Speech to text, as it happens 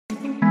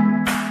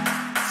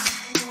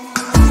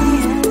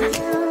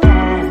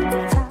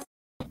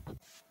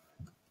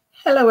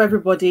Hello,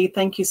 everybody.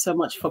 Thank you so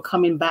much for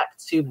coming back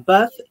to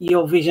Birth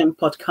Your Vision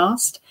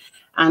podcast.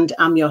 And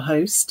I'm your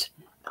host.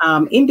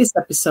 In this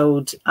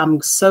episode,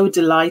 I'm so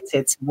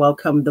delighted to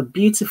welcome the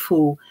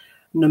beautiful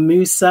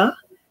Nomusa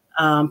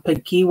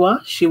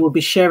Pagiwa. She will be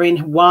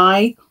sharing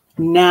why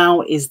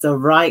now is the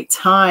right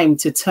time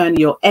to turn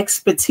your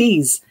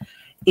expertise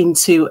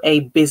into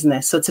a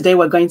business. So today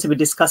we're going to be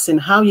discussing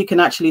how you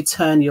can actually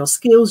turn your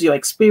skills, your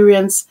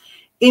experience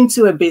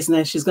into a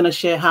business. She's going to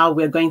share how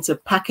we're going to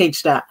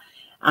package that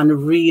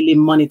and really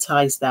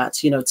monetize that,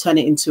 turn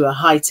it into a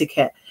high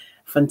ticket,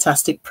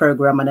 fantastic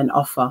program and an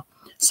offer.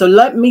 So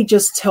let me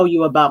just tell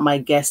you about my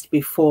guest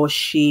before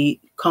she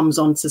comes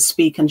on to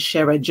speak and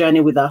share her journey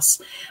with us.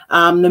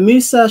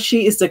 Nomusa,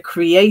 she is the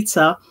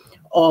creator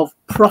of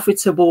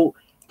Profitable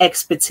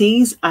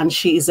Expertise, and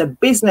she is a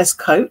business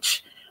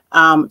coach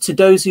to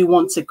those who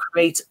want to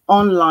create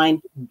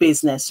online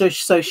business. So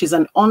she's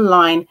an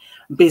online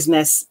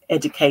business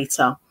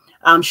educator.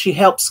 She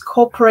helps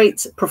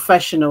corporate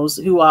professionals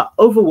who are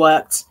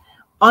overworked,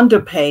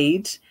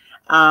 underpaid,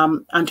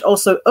 and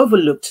also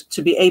overlooked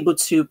to be able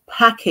to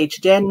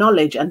package their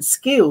knowledge and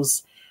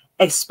skills,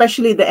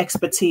 especially the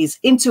expertise,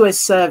 into a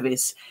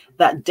service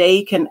that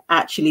they can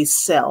actually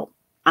sell.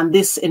 And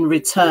this in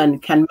return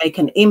can make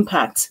an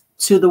impact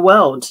to the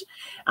world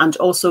and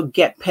also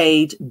get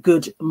paid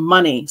good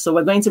money. So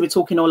we're going to be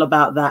talking all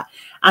about that.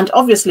 And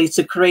obviously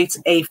to create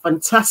a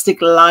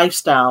fantastic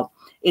lifestyle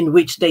in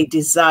which they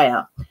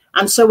desire.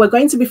 And so we're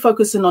going to be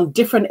focusing on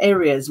different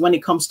areas when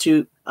it comes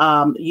to,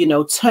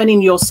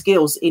 turning your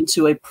skills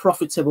into a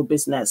profitable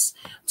business,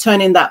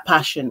 turning that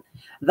passion,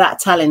 that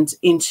talent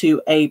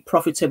into a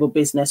profitable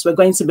business. We're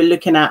going to be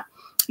looking at,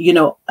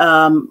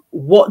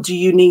 what do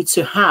you need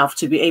to have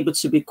to be able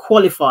to be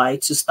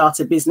qualified to start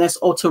a business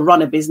or to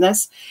run a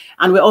business?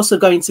 And we're also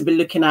going to be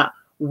looking at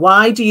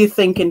why do you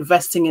think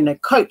investing in a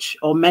coach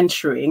or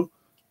mentoring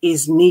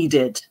is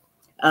needed?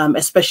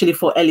 Especially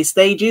for early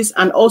stages,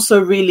 and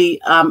also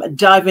really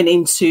diving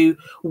into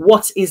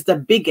what is the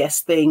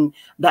biggest thing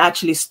that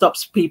actually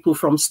stops people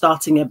from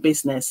starting a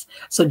business.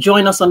 So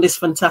join us on this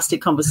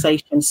fantastic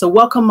conversation. So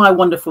welcome my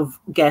wonderful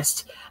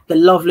guest, the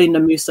lovely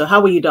Nomusa.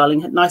 How are you,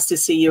 darling? Nice to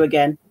see you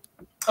again.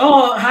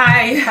 Oh,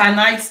 hi,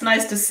 Hannah. It's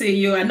nice to see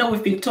you. I know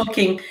we've been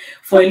talking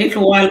for a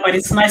little while, but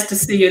it's nice to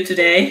see you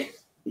today.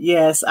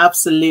 Yes,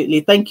 absolutely.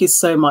 Thank you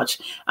so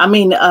much. I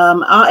mean,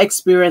 our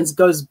experience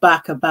goes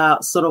back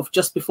about sort of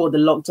just before the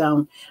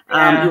lockdown.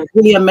 It was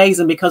really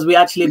amazing because we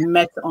actually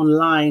met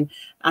online,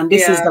 and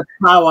this is the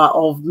power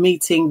of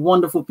meeting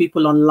wonderful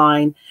people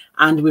online.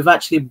 And we've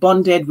actually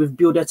bonded, we've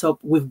built it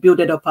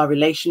up our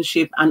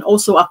relationship and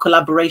also our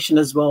collaboration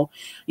as well.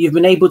 You've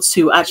been able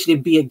to actually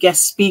be a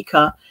guest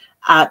speaker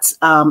at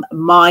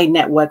my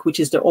network, which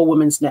is the All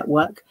Women's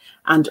Network.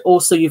 And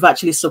also you've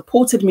actually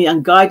supported me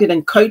and guided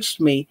and coached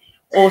me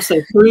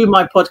also through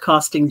my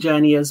podcasting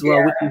journey as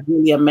well, which is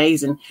really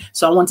amazing.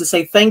 So I want to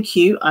say thank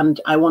you. And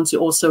I want to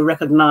also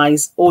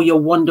recognize all your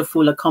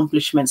wonderful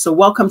accomplishments. So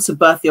welcome to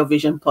Birth Your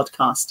Vision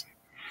podcast.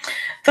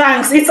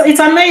 Thanks. It's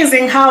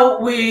amazing how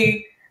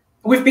we've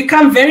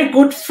become very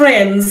good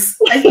friends.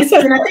 I think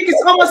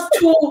it's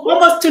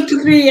almost 2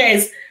 to 3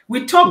 years.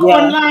 We talk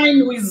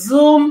online, we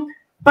Zoom,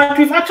 but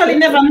we've actually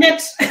never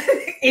met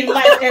in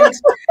life. And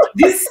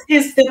this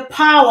is the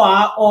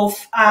power of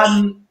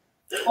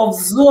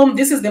Zoom.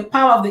 This is the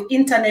power of the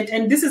internet,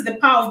 and this is the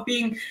power of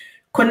being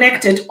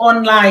connected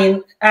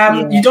online.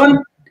 You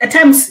don't, at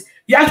times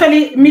you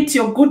actually meet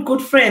your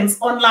good friends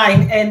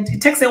online, and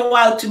it takes a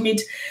while to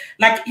meet.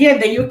 Like here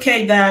in the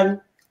UK,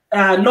 the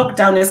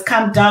lockdown has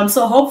come down,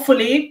 so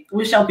hopefully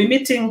we shall be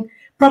meeting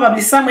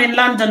probably somewhere in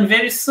London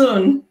very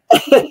soon.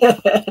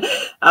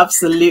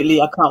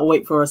 Absolutely. I can't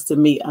wait for us to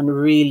meet and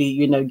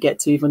really, get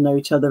to even know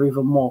each other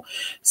even more.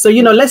 So,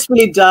 let's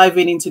really dive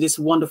into this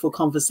wonderful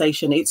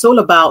conversation. It's all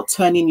about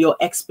turning your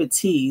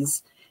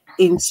expertise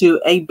into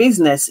a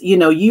business.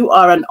 You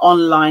are an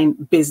online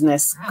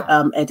business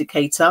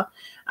educator,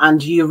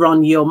 and you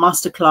run your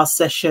masterclass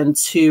session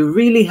to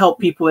really help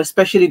people,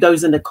 especially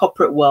those in the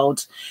corporate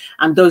world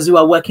and those who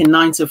are working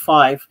 9 to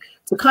 5.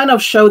 To kind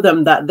of show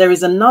them that there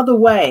is another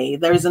way,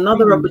 there is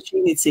another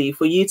opportunity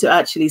for you to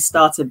actually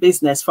start a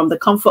business from the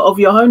comfort of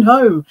your own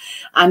home.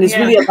 And it's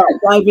really about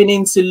diving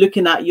into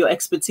looking at your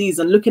expertise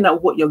and looking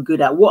at what you're good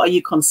at. What are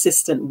you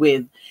consistent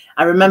with?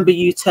 I remember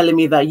you telling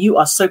me that you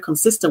are so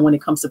consistent when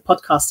it comes to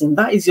podcasting.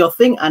 That is your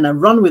thing, and I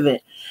run with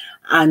it.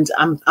 And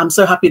I'm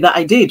so happy that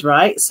I did,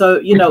 right?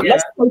 So,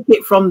 let's take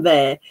it from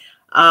there.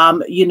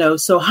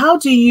 So how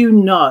do you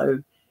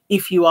know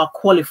if you are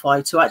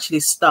qualified to actually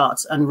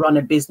start and run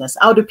a business?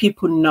 How do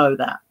people know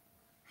that?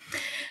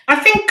 I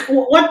think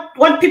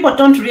what people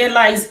don't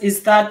realize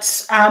is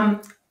that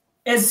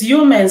as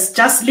humans,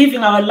 just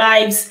living our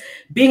lives,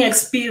 being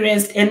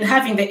experienced and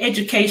having the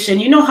education,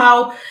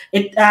 how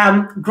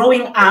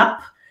growing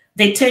up,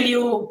 they tell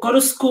you go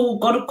to school,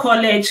 go to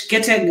college,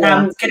 get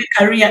a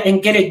career,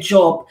 and get a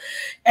job.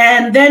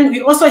 And then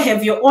we also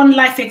have your own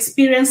life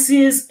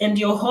experiences and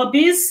your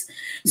hobbies.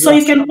 So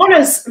you can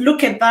always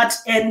look at that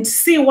and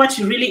see what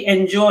you really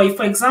enjoy.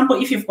 For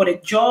example, if you've got a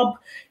job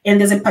and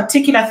there's a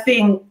particular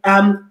thing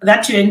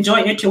that you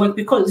enjoy at your work,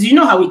 because you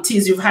know how it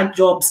is, you've had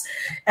jobs.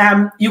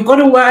 You go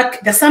to work,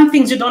 there's some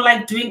things you don't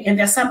like doing, and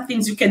there's some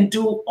things you can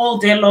do all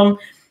day long,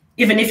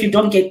 even if you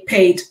don't get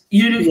paid.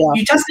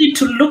 You just need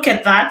to look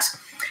at that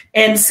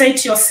and say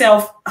to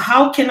yourself,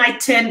 how can I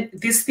turn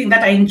this thing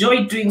that I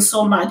enjoy doing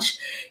so much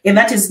and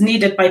that is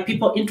needed by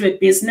people into a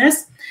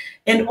business?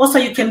 And also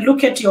you can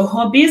look at your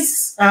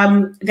hobbies.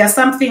 There are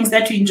some things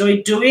that you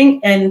enjoy doing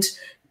and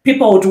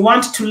people would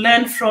want to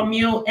learn from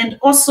you, and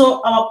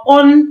also our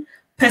own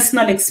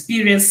personal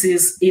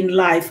experiences in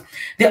life.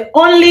 The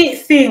only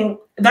thing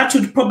that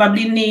you'd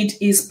probably need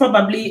is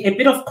probably a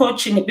bit of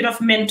coaching, a bit of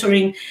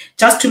mentoring,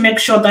 just to make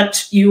sure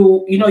that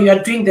you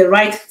are doing the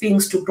right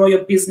things to grow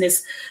your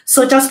business.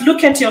 So just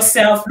look at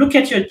yourself, look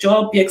at your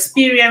job, your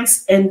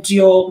experience, and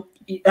your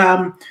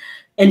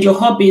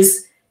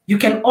hobbies. You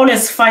can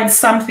always find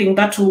something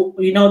that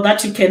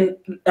you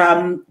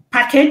can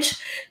package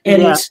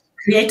and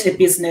create a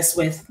business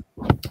with.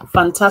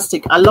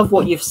 Fantastic. I love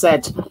what you've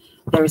said.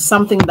 There is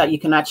something that you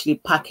can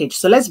actually package.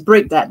 So let's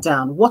break that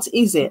down. What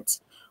is it?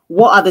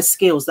 What are the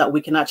skills that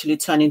we can actually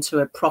turn into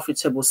a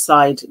profitable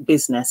side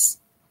business?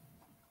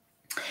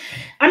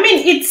 I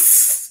mean,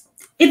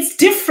 it's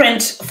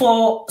different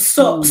for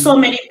so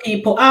many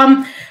people.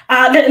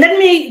 Let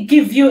me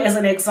give you as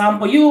an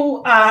example.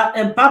 You are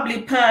a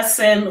bubbly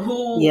person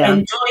who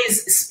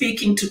enjoys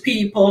speaking to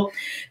people.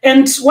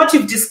 And what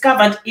you've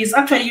discovered is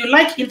actually you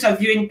like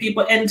interviewing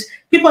people, and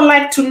people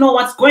like to know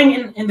what's going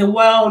in the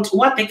world,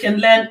 what they can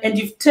learn. And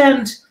you've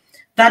turned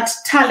that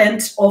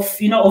talent of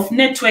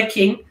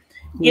networking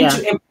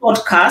into a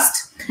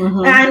podcast.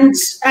 And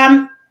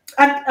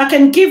I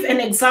can give an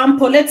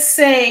example. Let's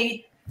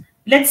say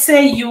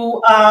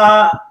you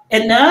are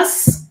a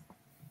nurse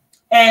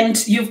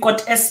and you've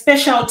got a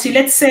specialty.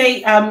 Let's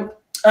say let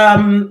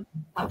me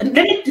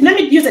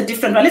use a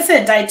different one. Let's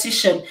say a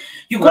dietitian.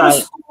 You go to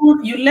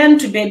school, you learn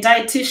to be a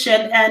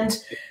dietitian, and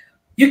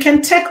you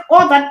can take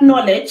all that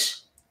knowledge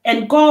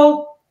and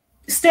go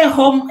stay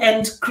home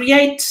and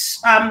create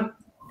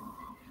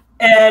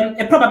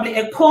probably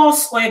a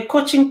course or a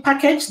coaching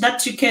package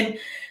that you can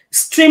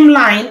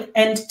streamline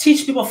and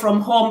teach people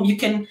from home. You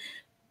can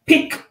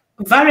pick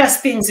various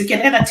things. You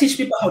can either teach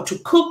people how to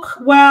cook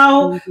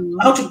well,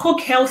 how to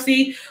cook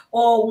healthy,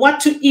 or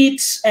what to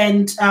eat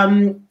and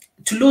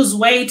to lose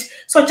weight.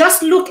 So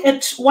just look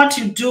at what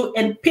you do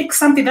and pick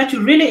something that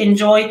you really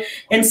enjoy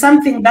and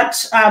something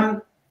that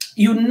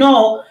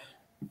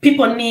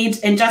people need,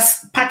 and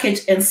just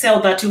package and sell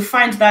that. You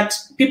find that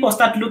people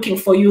start looking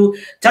for you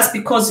just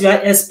because you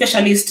are a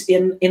specialist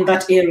in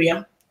that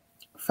area.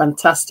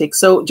 Fantastic.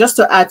 So just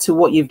to add to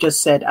what you've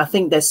just said, I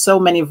think there's so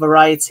many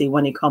variety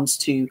when it comes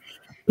to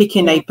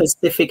picking a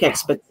specific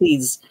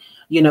expertise,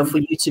 for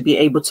you to be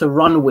able to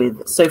run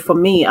with. So for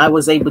me, I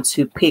was able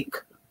to pick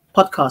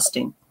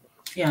podcasting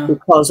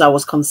because I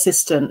was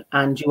consistent,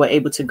 and you were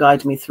able to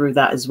guide me through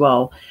that as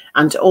well.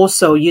 And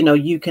also,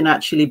 you can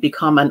actually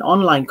become an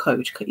online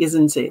coach,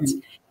 isn't it?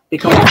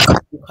 Become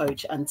a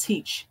coach and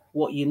teach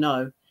what you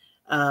know.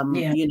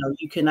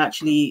 You can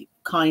actually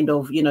kind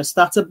of,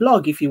 start a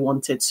blog if you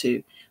wanted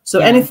to. So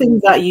anything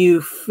that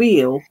you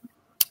feel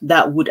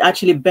that would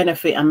actually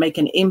benefit and make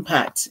an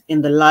impact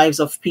in the lives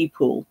of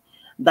people,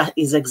 that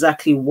is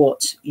exactly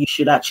what you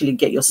should actually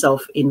get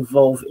yourself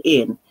involved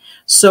in.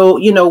 So,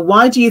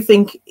 why do you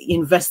think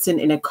investing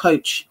in a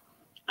coach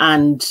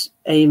and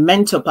a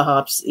mentor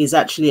perhaps is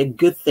actually a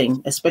good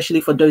thing,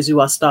 especially for those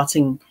who are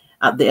starting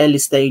at the early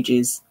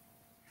stages?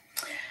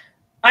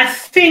 I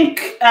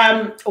think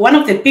one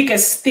of the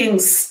biggest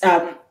things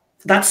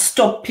that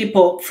stop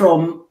people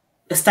from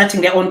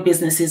starting their own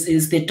businesses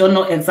is they don't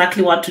know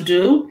exactly what to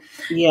do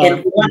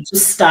and what to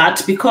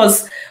start.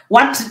 Because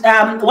what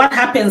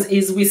happens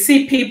is we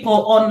see people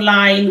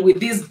online with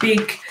these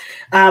big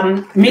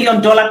 $1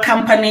 million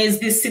companies,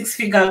 these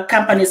 6-figure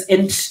companies,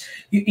 and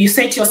you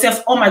say to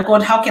yourself, oh my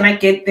God, how can I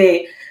get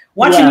there?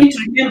 What you need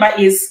to remember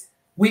is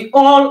we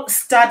all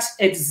start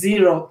at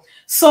zero.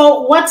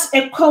 So what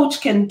a coach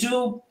can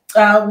do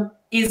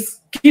is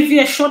give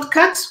you a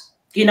shortcut,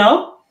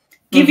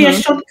 give you a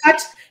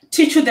shortcut,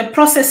 teach you the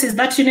processes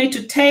that you need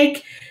to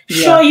take,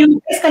 show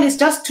you. Basically, it's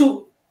just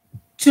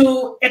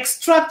to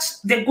extract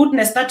the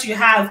goodness that you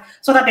have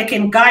so that they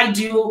can guide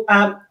you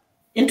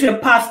into a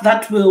path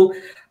that will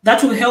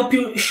help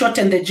you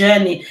shorten the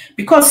journey.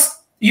 Because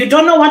you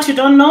don't know what you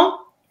don't know.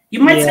 You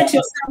might say to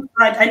yourself,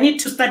 right, I need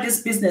to start this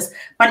business.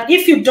 But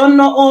if you don't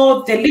know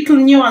all the little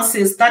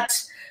nuances that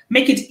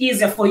make it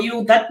easier for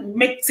you, that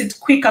makes it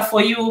quicker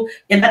for you,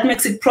 and that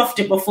makes it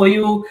profitable for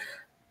you,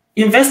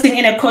 investing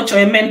in a coach or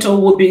a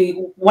mentor will be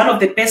one of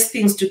the best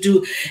things to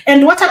do.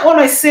 And what I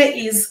always say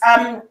is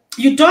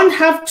you don't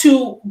have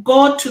to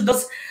go to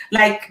those,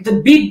 like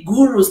the big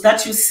gurus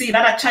that you see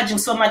that are charging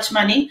so much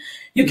money.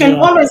 You can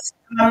always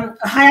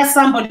hire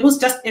somebody who's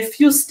just a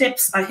few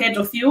steps ahead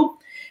of you.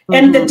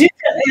 And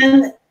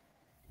and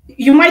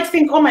you might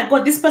think, oh my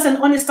God, this person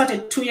only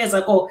started 2 years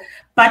ago,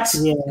 but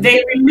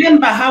they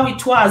remember how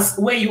it was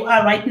where you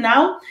are right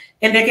now,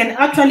 and they can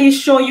actually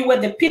show you where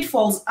the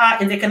pitfalls are,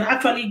 and they can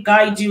actually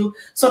guide you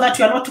so that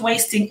you are not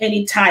wasting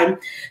any time.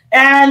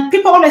 And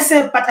people always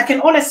say, but I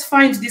can always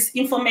find this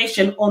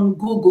information on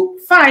Google.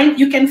 Fine,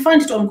 you can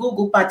find it on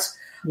Google, but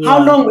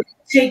how long will it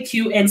take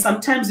you? And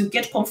sometimes you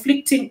get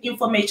conflicting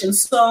information.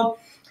 So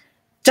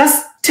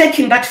just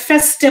taking that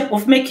first step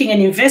of making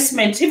an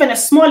investment, even a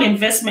small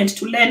investment,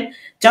 to learn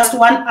just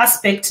one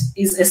aspect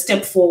is a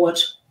step forward.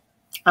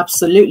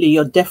 Absolutely.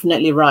 You're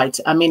definitely right.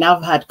 I mean,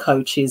 I've had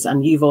coaches,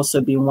 and you've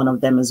also been one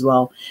of them as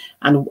well.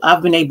 And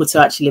I've been able to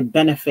actually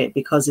benefit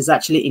because it's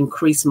actually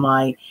increased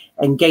my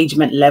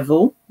engagement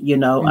level. You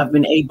know, I've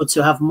been able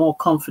to have more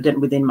confidence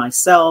within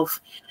myself.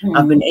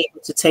 I've been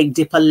able to take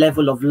deeper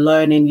level of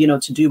learning, you know,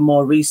 to do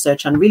more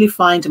research and really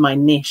find my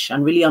niche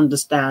and really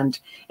understand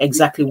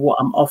exactly what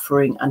I'm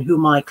offering and who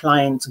my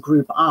client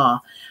group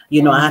are.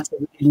 You know, I had to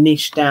really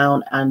niche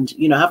down, and,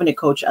 you know, having a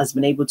coach has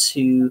been able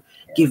to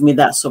give me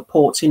that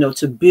support, you know,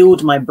 to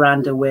build my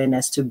brand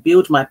awareness, to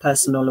build my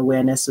personal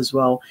awareness as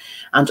well,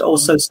 and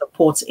also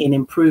support in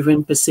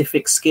improving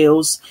specific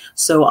skills.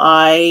 So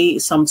I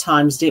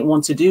sometimes didn't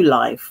want to do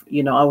live.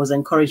 You know, I was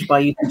encouraged by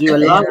you to do a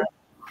live,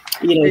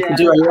 you know, to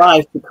do a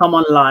live, to come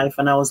on live.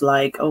 And I was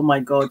like, oh my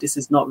God, this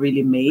is not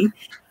really me.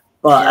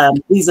 But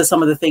these are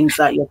some of the things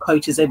that your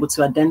coach is able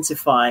to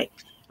identify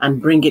and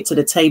bring it to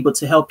the table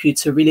to help you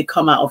to really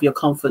come out of your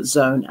comfort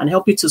zone and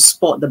help you to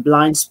spot the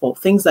blind spot,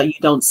 things that you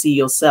don't see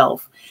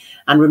yourself.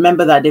 And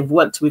remember that they've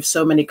worked with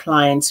so many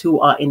clients who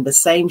are in the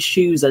same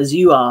shoes as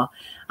you are.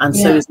 And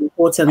so it's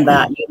important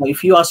that, you know,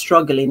 if you are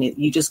struggling,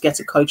 you just get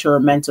a coach or a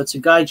mentor to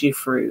guide you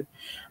through.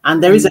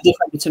 And there is a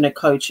difference between a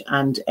coach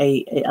and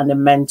a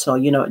mentor.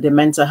 You know, the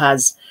mentor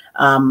has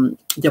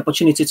the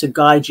opportunity to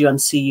guide you and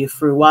see you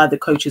through, while the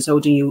coach is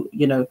holding you,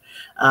 you know,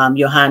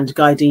 your hand,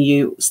 guiding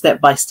you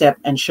step by step,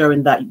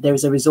 ensuring that there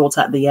is a result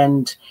at the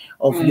end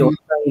of your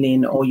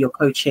training or your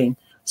coaching.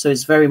 So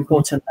it's very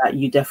important that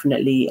you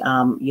definitely,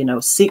 you know,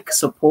 seek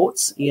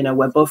support. You know,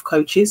 we're both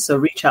coaches, so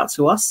reach out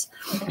to us.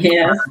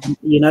 Yeah.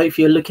 You know, if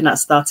you're looking at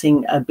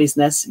starting a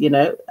business, you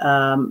know,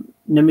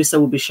 Nomisa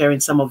will be sharing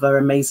some of her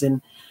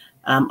amazing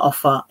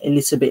offer a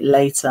little bit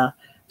later.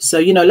 So,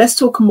 you know, let's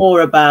talk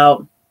more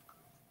about,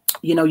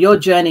 you know, your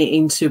journey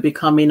into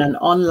becoming an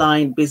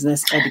online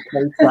business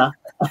educator.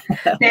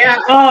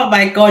 Oh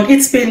my God,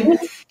 it's been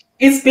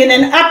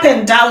an up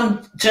and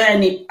down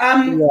journey.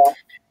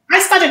 I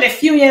started a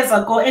few years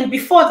ago, and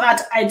before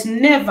that, I'd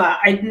never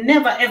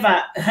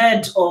ever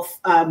heard of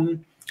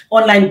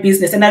online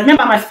business. And I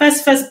remember my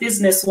first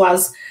business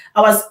was,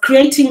 I was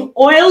creating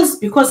oils,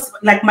 because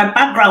like my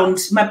background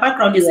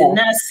is in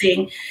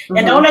nursing,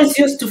 and I always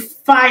used to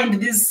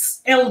find these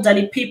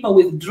elderly people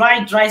with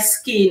dry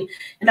skin,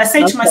 and I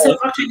said to myself,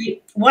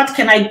 actually, what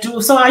can I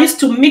do? So I used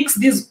to mix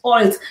these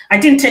oils. I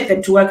didn't take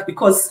them to work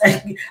because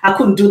I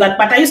couldn't do that,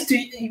 but I used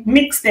to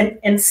mix them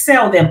and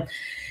sell them,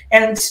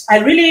 and I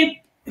really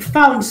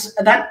found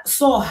that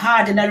so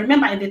hard. And I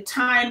remember at the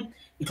time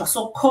it was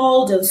so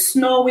cold and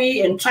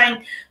snowy, and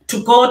trying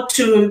to go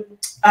to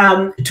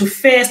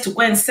fairs to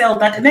go and sell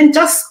that. And then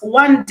just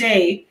one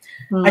day,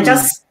 I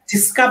just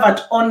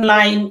discovered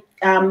online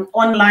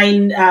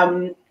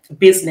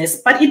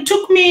business. But it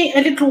took me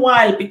a little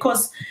while,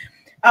 because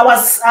I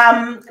was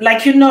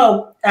like, you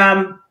know,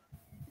 a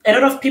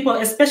lot of people,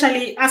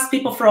 especially us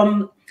people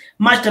from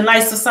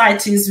marginalized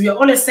societies, we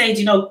always said,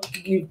 you know,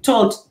 you're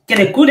told, get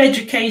a good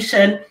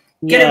education,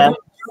 get a good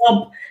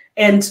job,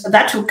 and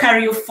that will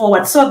carry you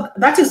forward. So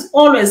that is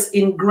always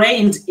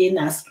ingrained in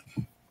us.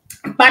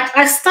 But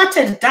I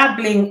started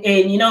dabbling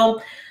in, you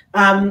know,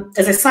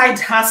 as a side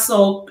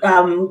hustle,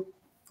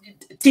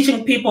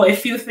 teaching people a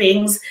few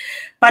things.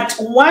 But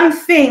one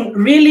thing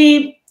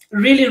really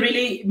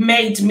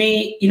made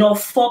me, you know,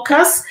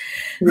 focus.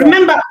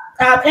 Remember,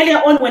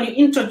 earlier on when you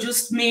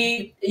introduced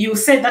me, you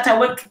said that I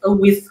worked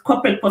with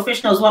corporate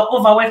professionals who are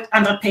overworked,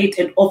 underpaid,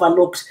 and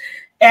overlooked.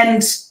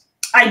 And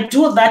I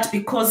do that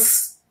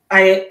because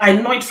I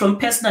know it from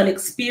personal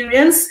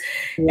experience.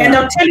 And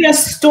I'll tell you a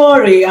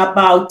story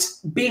about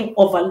being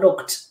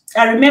overlooked.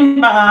 I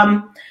remember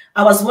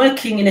I was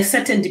working in a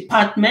certain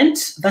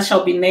department that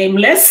shall be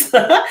nameless.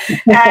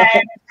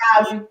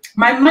 And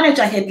my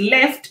manager had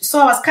left, so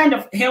I was kind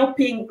of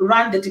helping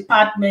run the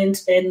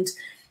department, and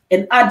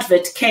an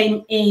advert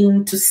came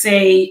in to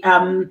say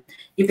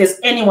if there's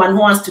anyone who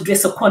wants to do a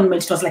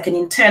secondment. It was like an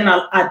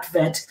internal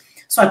advert.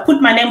 So I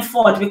put my name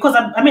forward because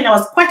I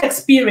was quite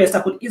experienced. I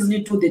could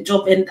easily do the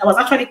job, and I was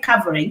actually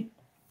covering.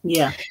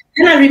 Yeah.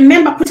 Then I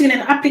remember putting in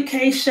an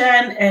application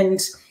and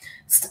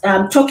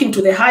talking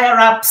to the higher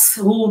ups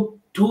who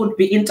would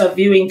be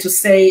interviewing to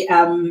say,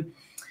 I'm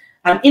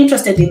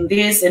interested in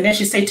this. And then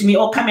she said to me,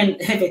 oh, come and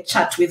have a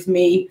chat with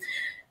me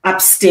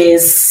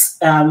upstairs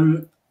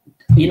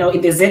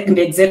in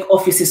the exec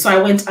offices. So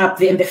I went up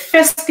there, and the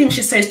first thing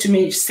she says to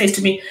me,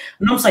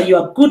 Nomsa, you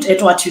are good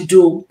at what you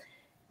do,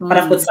 but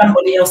I've got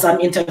somebody else I'm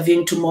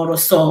interviewing tomorrow.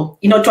 So,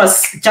 it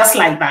was just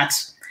like that.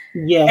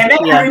 Yeah. And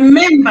then I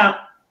remember,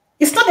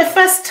 it's not the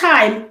first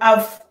time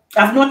I've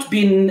not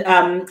been,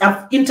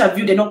 I've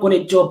interviewed and not got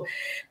a job.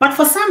 But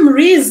for some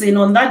reason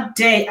on that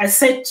day, I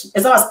said,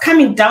 as I was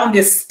coming down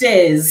the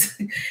stairs,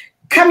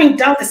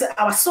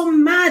 I was so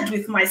mad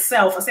with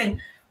myself. I was saying,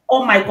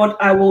 oh my God,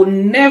 I will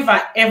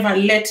never, ever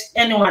let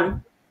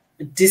anyone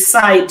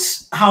decide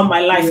how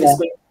my life is going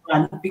to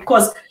run.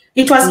 Because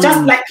it was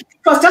just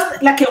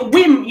like a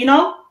whim,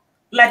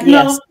 like,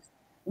 no,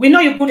 we know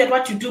you're good at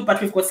what you do,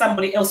 but we've got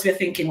somebody else we're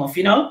thinking of,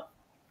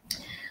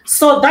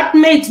 So that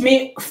made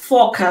me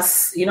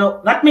focus,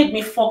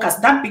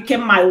 That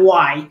became my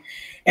why.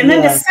 And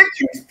then the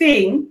second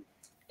thing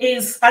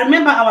is, I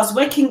remember I was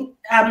working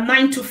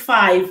 9 to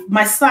 5.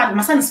 My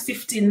son is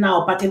 15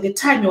 now, but at the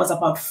time he was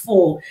about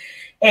 4.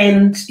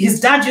 And his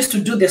dad used to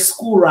do the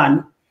school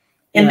run.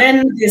 And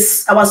then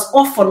I was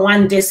off on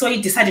one day, so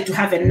he decided to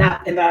have a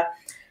nap. And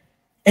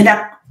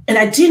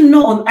I didn't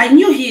know, I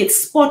knew he had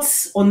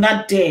sports on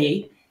that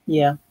day.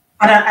 Yeah.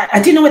 But I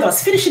didn't know whether I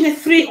was finishing at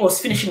 3 or was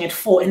finishing at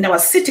 4. And I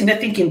was sitting there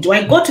thinking, do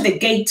I go to the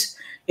gate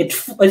at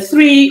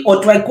 3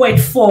 or do I go at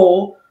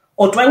 4?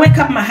 Or do I wake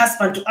up my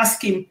husband to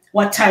ask him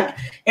what time?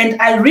 And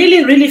I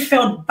really, really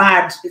felt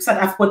bad because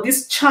I've got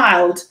this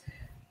child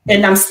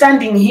and I'm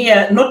standing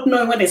here not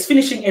knowing whether it's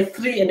finishing at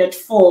 3 and at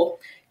 4.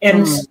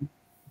 And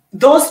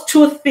those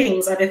two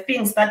things are the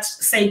things that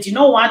said, you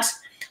know what?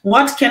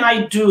 What can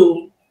I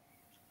do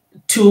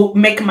to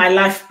make my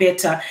life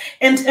better?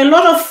 And a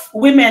lot of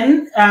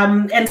women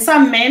and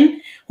some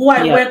men who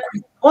I work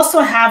with also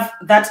have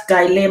that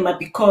dilemma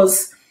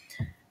because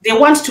they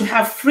want to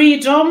have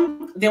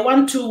freedom. They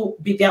want to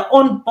be their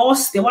own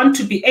boss. They want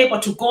to be able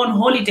to go on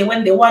holiday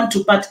when they want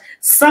to, but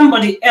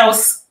somebody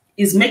else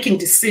is making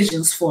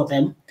decisions for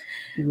them.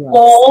 Yes.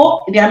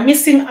 Or they are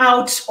missing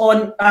out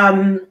on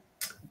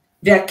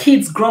their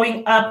kids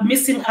growing up,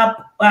 missing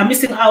out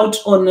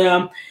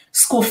on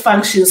school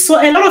functions.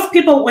 So a lot of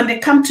people, when they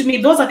come to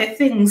me, those are the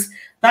things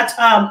that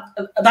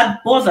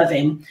bother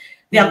them.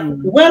 They are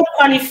well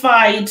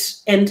qualified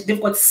and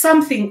they've got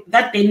something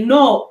that they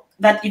know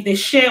that if they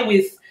share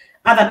with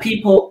other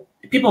people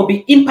will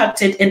be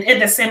impacted, and at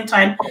the same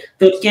time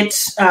they'll get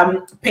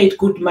paid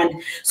good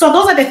money. So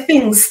those are the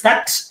things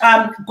that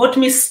got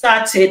me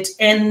started.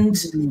 And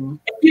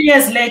a few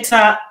years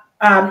later,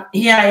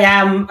 here I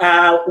am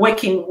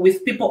working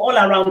with people all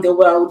around the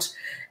world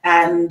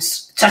and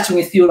chatting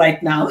with you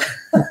right now.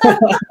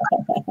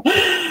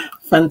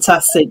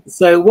 Fantastic.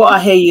 So what I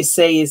hear you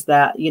say is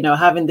that,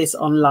 having this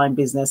online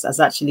business has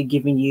actually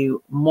given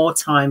you more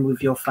time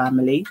with your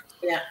family.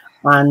 Yeah.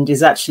 And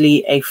is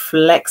actually a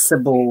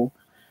flexible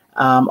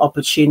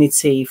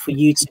opportunity for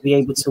you to be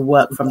able to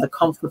work from the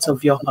comfort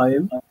of your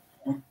home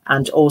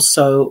and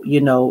also,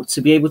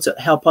 to be able to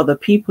help other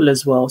people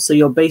as well. So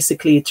you're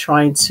basically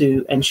trying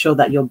to ensure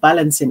that you're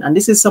balancing. And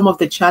this is some of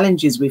the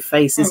challenges we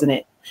face, isn't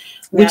it?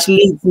 Which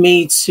leads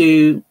me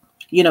to,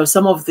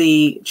 some of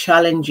the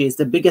challenges,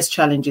 the biggest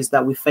challenges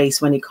that we face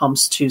when it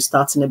comes to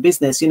starting a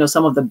business,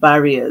 some of the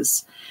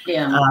barriers,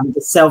 the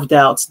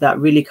self-doubt that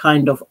really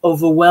kind of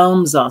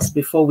overwhelms us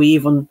before we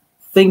even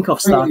think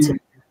of starting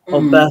or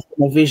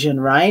birthing a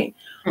vision, right?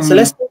 So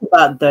let's talk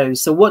about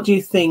those. So what do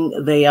you think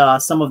they are,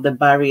 some of the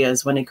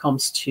barriers when it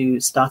comes to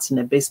starting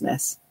a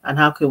business, and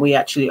how can we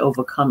actually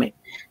overcome it?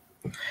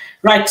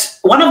 Right.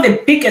 One of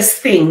the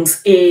biggest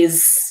things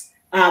is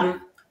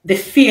the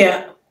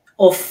fear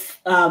of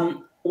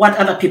what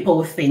other people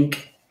will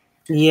think.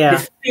 Yeah.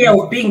 The fear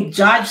of being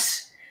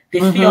judged,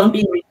 the fear of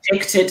being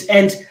rejected.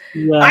 And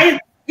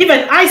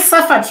I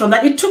suffered from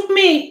that. It took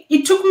me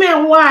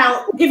a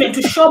while even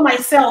to show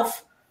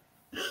myself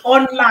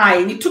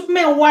online. It took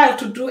me a while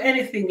to do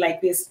anything like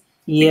this.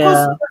 Yeah.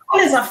 Because we're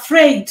always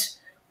afraid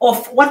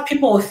of what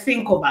people will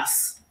think of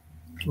us.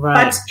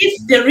 Right. But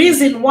if the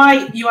reason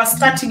why you are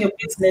starting a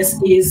business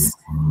is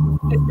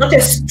not a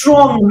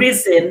strong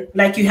reason,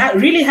 like you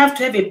really have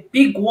to have a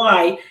big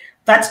why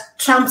that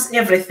trumps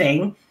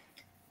everything,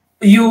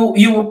 you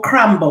will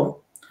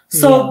crumble.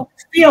 So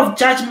fear of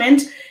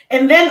judgment,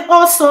 and then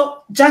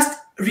also just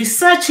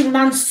researching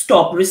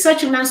nonstop.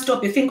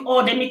 You think, oh,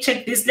 let me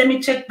check this, let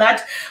me check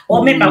that,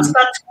 or maybe I'll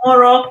start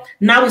tomorrow.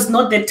 Now is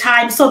not the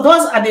time. So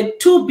those are the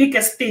two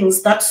biggest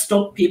things that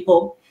stop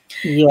people.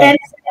 Yeah. And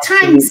at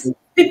times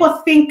people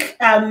think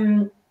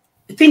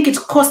it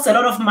costs a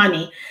lot of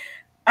money.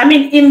 I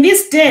mean, in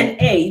this day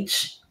and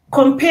age,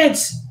 compared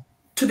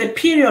to the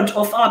period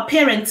of our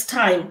parents'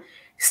 time,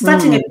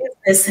 starting a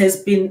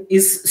business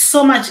is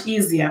so much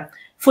easier.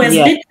 For as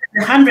little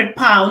as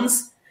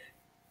 £100,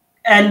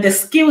 and the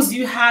skills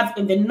you have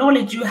and the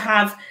knowledge you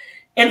have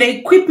and the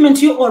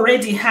equipment you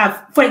already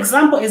have. For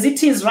example, as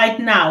it is right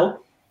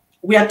now,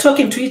 we are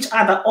talking to each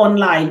other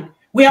online.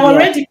 We are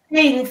already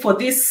paying for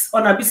this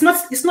on our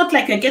business. It's not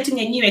like you're getting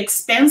a new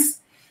expense.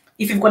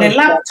 If you've got a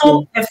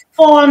laptop, a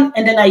phone,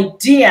 and an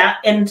idea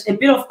and a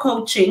bit of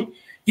coaching,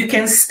 you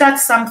can start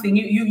something.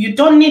 You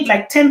don't need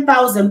like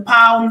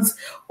 £10,000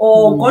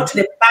 or go to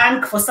the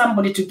bank for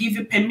somebody to give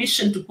you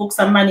permission to book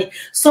some money.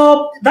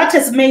 So that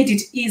has made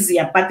it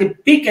easier. But the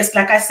biggest,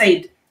 like I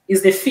said,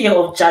 is the fear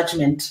of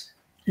judgment.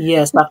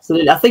 Yes,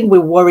 absolutely. I think we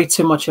worry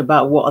too much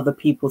about what other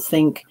people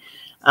think.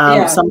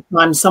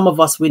 Sometimes some of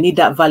us, we need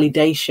that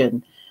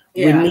validation.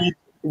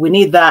 We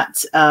need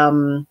that,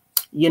 come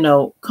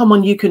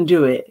on, you can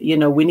do it.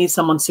 We need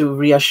someone to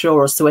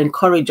reassure us, to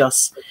encourage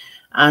us.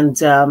 And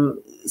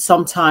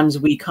sometimes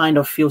we kind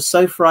of feel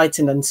so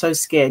frightened and so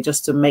scared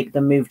just to make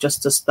the move,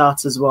 just to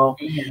start as well.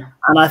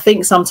 And I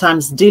think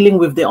sometimes dealing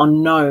with the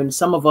unknown,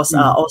 some of us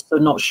are also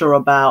not sure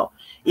about,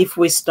 if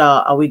we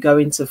start, are we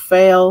going to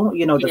fail?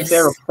 The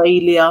fear of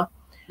failure.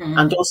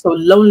 And also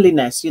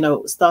loneliness.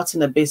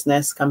 Starting a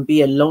business can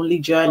be a lonely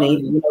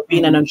journey.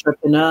 Being an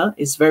entrepreneur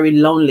is very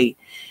lonely.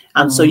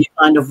 And so you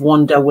kind of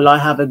wonder, will I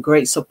have a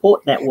great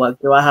support network?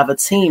 Do I have a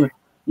team,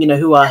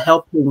 who are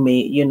helping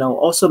me?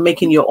 Also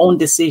making your own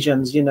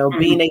decisions,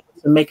 being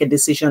able to make a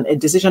decision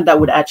that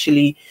would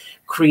actually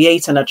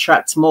create and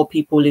attract more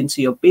people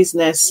into your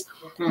business.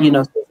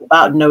 It's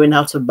about knowing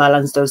how to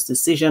balance those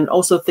decisions.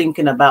 Also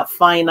thinking about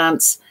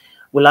finance.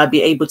 Will I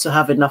be able to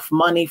have enough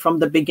money from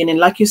the beginning?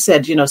 Like you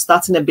said,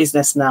 starting a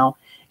business now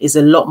is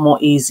a lot more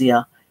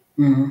easier.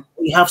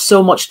 We have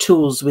so much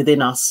tools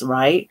within us,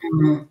 right?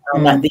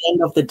 And at the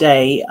end of the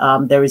day,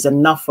 there is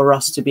enough for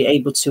us to be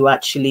able to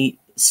actually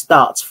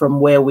start from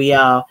where we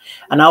are.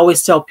 And I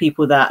always tell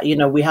people that,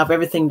 we have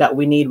everything that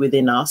we need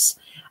within us,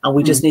 and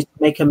we just need to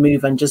make a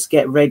move and just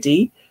get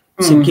ready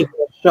to give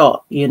it a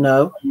shot,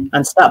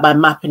 and start by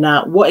mapping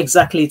out what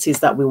exactly it is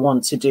that we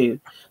want to do.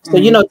 So,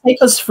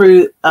 take us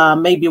through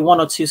maybe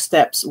one or two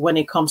steps when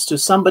it comes to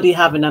somebody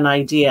having an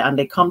idea and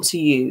they come to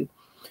you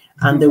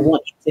and they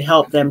want you to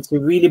help them to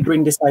really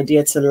bring this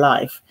idea to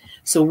life.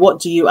 So what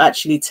do you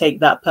actually take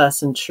that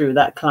person through,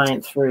 that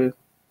client through?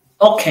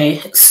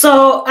 Okay.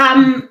 So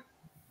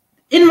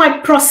in my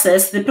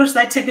process, the process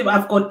I take,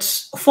 I've got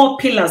 4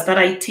 pillars that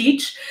I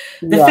teach.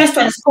 The first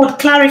one is called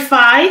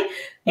clarify.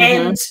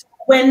 And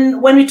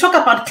when we talk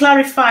about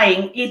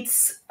clarifying,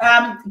 it's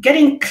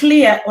getting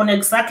clear on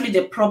exactly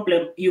the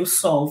problem you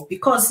solve,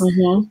 because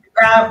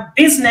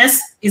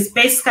business is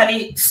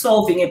basically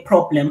solving a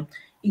problem.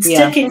 It's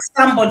taking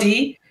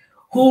somebody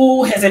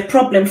who has a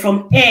problem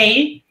from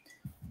A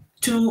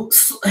to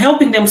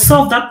helping them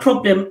solve that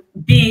problem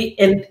B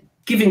and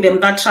giving them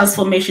that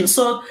transformation.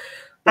 So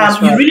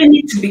you really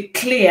need to be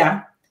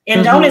clear.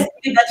 And I always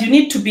believe that you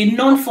need to be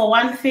known for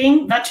one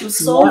thing that you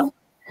solve.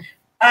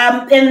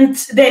 And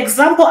the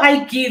example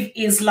I give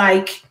is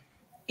like,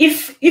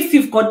 if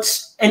you've got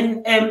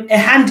a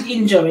hand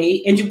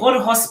injury and you go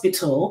to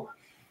hospital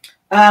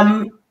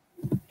and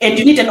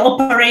you need an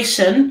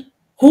operation,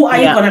 who are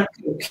you going to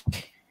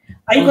pick?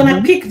 Are you going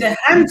to pick the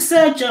hand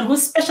surgeon who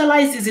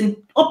specializes in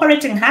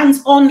operating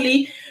hands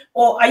only?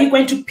 Or are you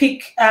going to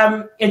pick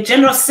a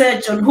general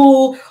surgeon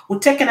who will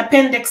take an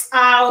appendix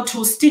out,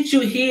 who stitch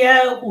you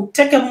here, who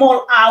take a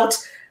mole out?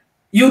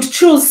 You'd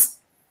choose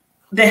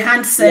the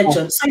hand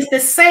surgeon. So it's the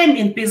same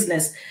in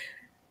business.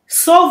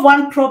 Solve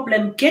one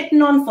problem, get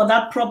known for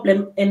that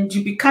problem, and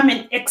you become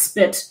an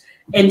expert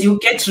and you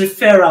get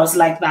referrals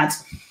like that.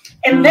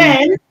 And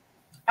then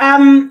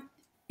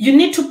you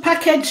need to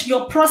package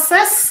your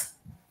process.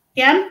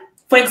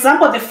 For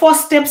example, the 4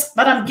 steps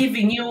that I'm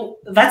giving you,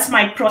 that's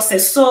my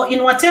process. So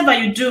in whatever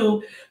you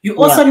do, you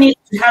also need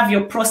to have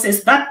your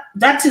process.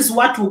 That is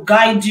what will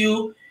guide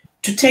you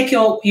to take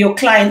your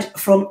client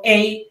from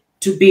A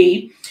to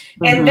B.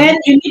 And then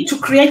you need to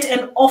create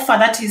an offer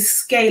that is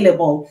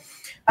scalable.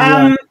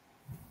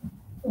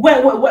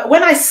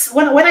 When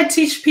I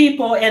teach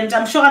people, and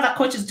I'm sure other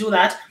coaches do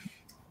that,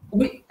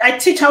 I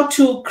teach how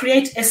to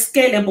create a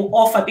scalable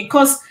offer,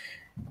 because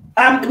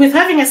with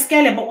having a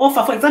scalable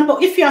offer, for example,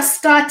 if you are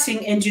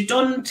starting and you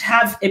don't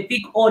have a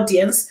big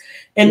audience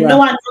and no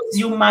one knows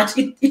you much,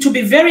 it will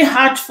be very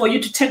hard for you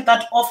to take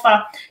that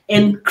offer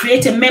and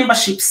create a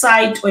membership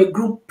site or a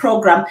group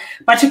program.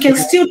 But you can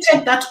still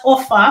take that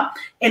offer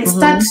and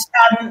start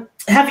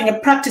having a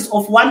practice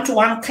of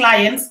one-to-one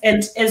clients.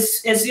 And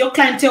as your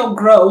clientele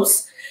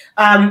grows,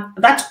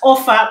 that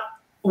offer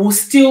will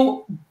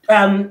still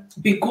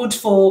be good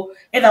for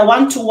either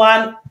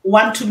one-to-one,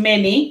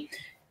 one-to-many,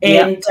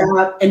 and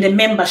a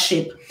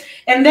membership.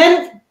 And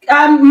then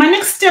my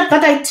next step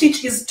that I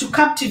teach is to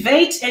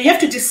captivate, and you have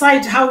to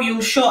decide how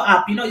you show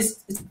up.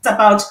 It's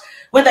about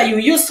whether you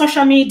use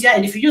social media,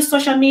 and if you use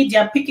social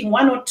media, picking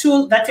 1 or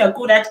 2 that you're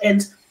good at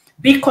and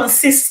be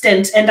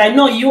consistent. And I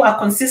know you are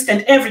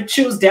consistent. Every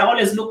Tuesday,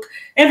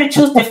 every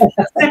Tuesday, 7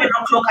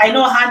 o'clock, I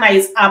know Hannah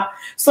is up.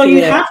 So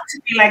you have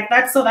to be like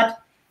that, so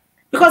that,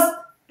 because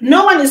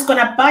no one is going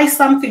to buy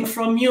something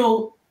from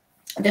you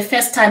the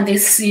first time they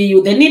see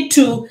you. They need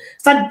to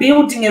start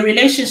building a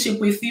relationship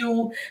with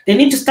you. They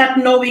need to start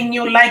knowing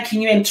you,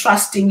 liking you, and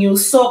trusting you.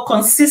 So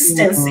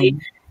consistency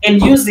and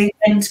using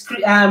and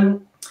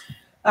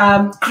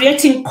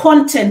creating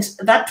content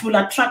that will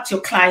attract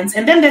your clients.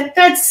 And then the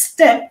third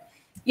step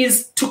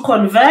is to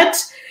convert.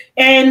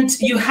 And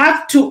you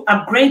have to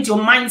upgrade your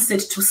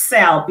mindset to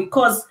sell,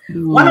 because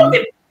one of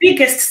the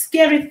biggest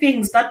scary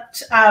things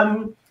that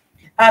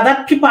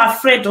that people are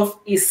afraid of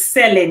is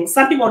selling.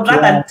 Some people would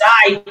rather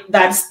die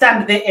than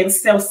stand there and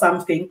sell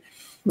something.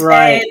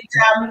 Right.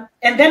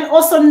 And then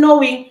also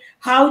knowing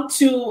how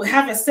to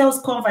have a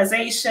sales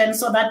conversation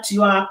so that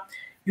you are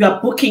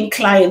booking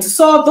clients.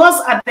 So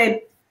those are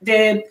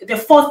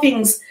the four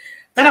things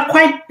that are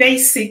quite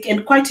basic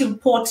and quite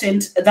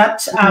important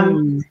that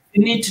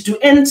you need to do.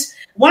 And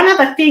one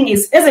other thing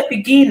is, as a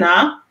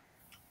beginner,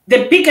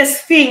 the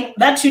biggest thing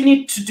that you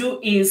need to do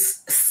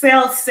is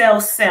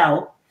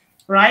sell,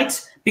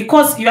 right?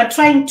 Because you are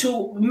trying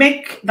to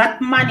make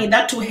that money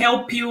that will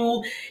help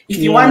you if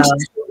you want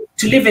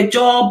to leave a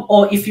job,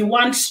 or if you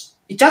want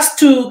just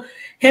to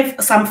have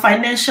some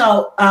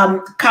financial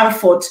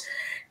comfort.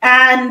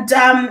 And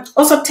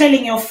also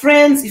telling your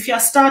friends if you're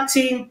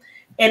starting,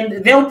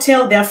 and they'll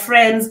tell their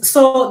friends.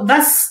 So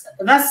that's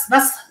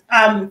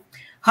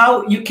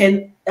how you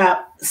can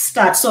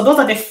start. So those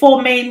are the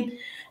four main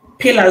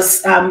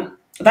pillars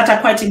that are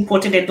quite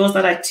important, and those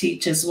that I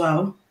teach as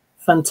well.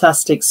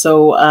 Fantastic.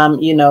 So,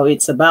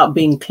 it's about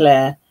being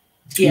clear,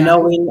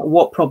 knowing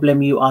what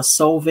problem you are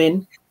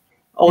solving,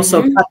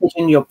 also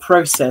packaging your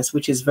process,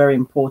 which is very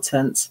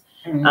important,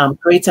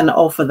 create an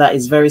offer that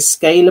is very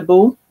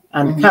scalable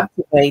and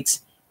captivate,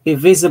 be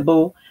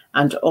visible,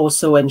 and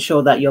also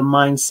ensure that your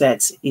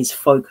mindset is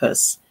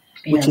focused,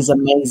 which is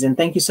amazing.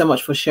 Thank you so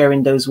much for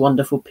sharing those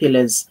wonderful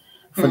pillars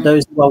for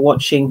those who are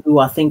watching, who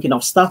are thinking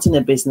of starting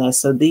a business.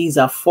 So these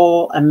are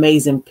four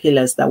amazing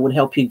pillars that will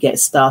help you get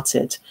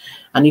started.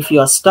 And if you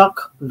are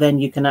stuck, then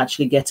you can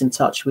actually get in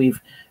touch with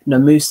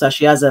Nomusa.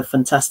 She has a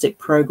fantastic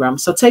program.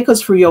 So take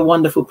us through your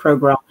wonderful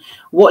program.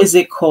 What is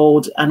it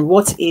called, and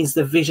what is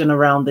the vision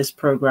around this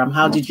program?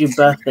 How did you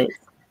birth it?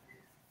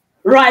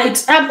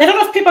 Right. A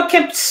lot of people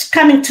kept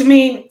coming to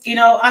me,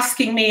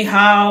 asking me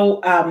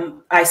how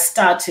I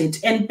started.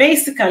 And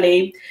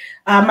basically,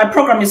 my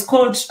program is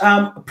called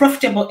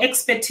Profitable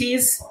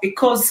Expertise,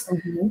 because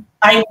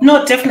I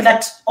know definitely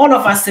that all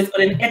of us have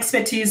got an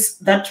expertise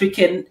that we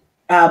can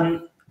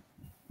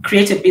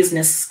create a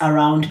business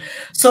around.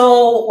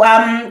 So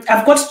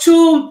I've got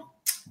two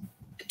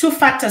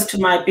factors to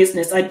my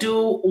business. I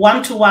do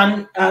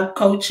one-to-one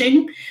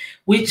coaching,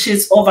 which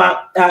is over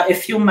a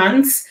few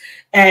months.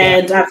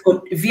 And I've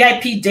got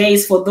VIP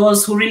days for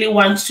those who really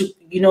want to,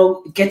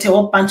 get a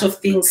whole bunch of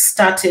things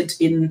started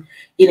in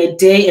a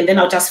day. And then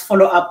I'll just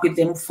follow up with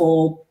them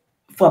for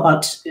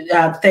about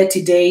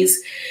 30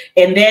 days.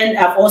 And then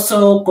I've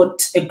also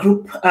got a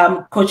group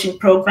coaching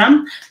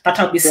program that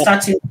I'll be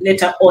starting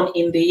later on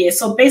in the year.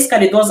 So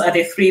basically, those are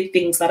the three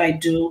things that I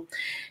do.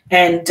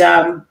 And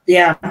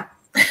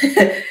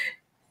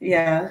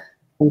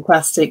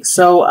Fantastic.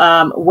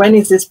 So when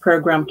is this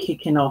program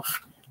kicking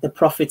off? The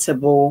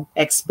Profitable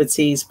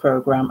Expertise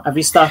program. Have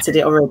you started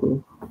it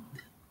already?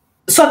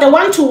 So the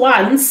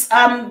one-to-ones,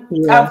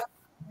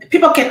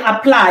 people can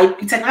apply.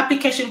 It's an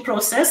application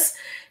process,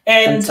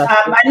 and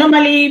I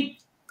normally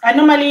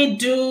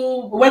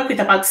do work with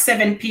about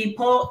 7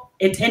 people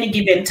at any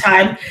given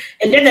time.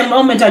 And at the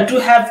moment, I do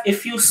have a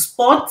few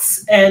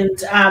spots, and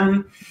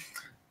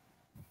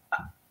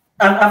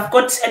I've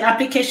got an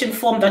application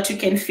form that you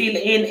can fill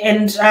in.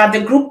 And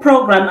the group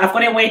program, I've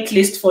got a wait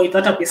list for it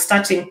that I'll be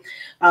starting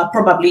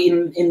probably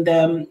in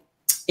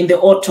the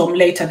autumn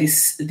later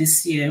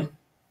this year.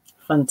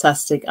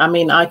 Fantastic. I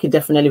mean, I could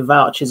definitely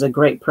vouch. It's a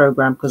great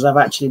program because I've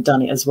actually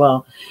done it as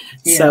well.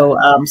 Yeah.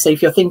 So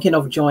if you're thinking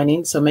of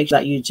joining, so make sure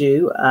that you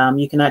do.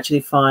 You can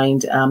actually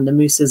find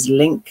Nomusa's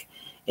link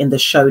in the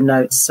show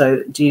notes.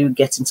 So do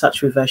get in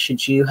touch with her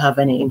should you have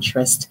any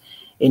interest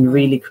in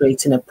really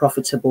creating a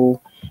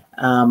profitable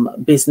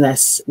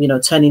business,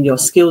 turning your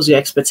skills, your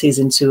expertise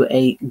into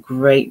a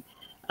great,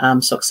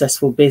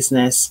 successful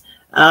business.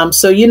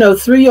 So,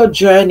 through your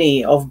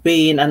journey of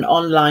being an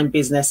online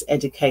business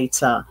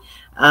educator,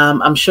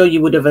 I'm sure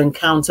you would have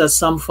encountered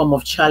some form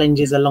of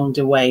challenges along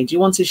the way. Do you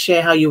want to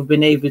share how you've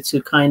been able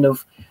to kind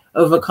of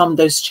overcome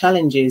those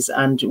challenges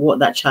and what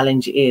that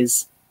challenge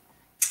is?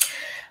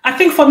 I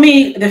think for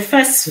me, the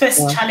first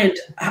challenge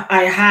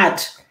I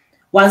had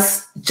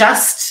was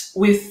just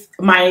with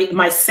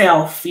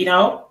myself,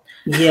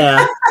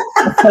 Yeah.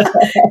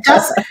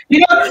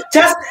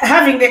 just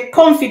having the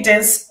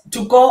confidence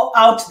to go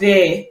out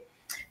there.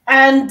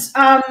 And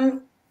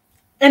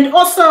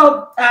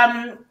also,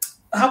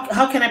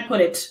 how can I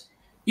put it?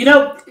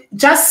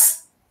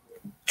 Just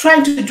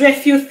trying to do a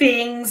few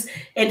things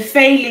and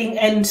failing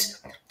and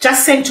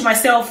just saying to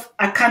myself,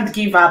 I can't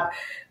give up.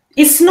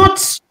 It's not,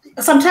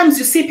 sometimes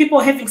you see people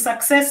having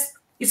success.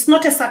 It's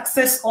not a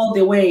success all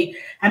the way.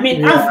 I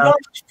mean, I've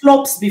launched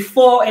flops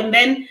before, and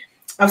then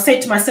I've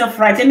said to myself,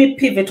 right, let me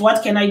pivot.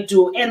 What can I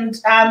do? And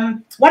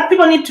what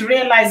people need to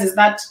realize is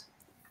that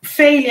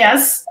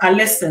failures are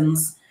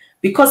lessons,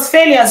 because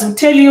failures will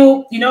tell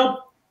you,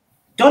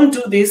 don't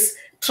do this,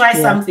 try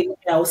something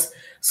else.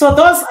 So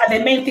those are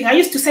the main things. I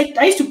used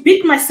to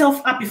beat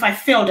myself up if I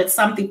failed at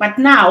something, but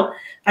now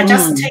I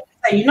just take,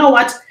 you know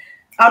what,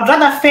 I'd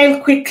rather fail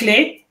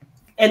quickly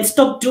and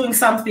stop doing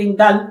something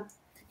than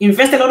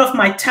invest a lot of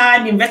my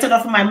time, invest a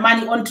lot of my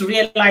money on to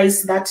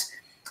realize that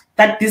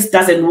this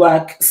doesn't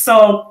work.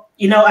 So,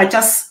 I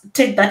just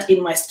take that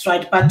in my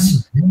stride. But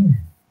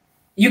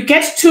you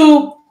get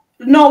to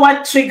know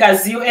what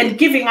triggers you, and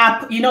giving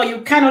up,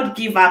 you cannot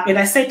give up. And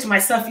I say to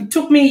myself, it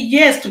took me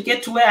years to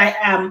get to where I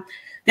am.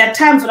 There are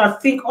times when I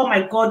think, oh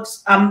my God,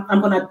 I'm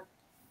going to,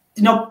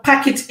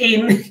 pack it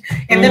in.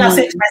 And then I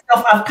say to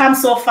myself, I've come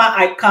so far,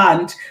 I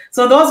can't.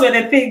 So those were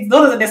the things,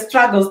 those are the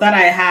struggles that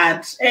I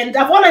had. And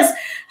I've always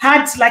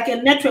had like a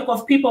network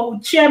of people who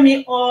cheer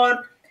me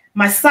on.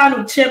 My son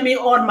would cheer me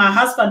on, my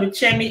husband would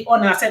cheer me on.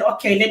 And I said,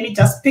 okay, let me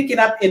just pick it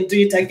up and do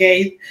it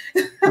again.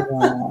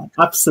 Yeah,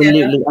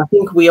 absolutely. Yeah. I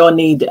think we all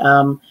need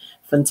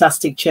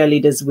fantastic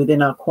cheerleaders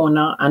within our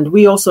corner. And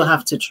we also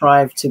have to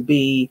strive to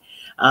be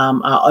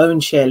our own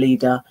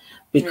cheerleader,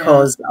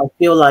 because I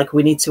feel like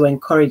we need to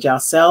encourage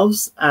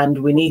ourselves, and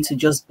we need to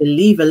just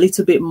believe a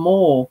little bit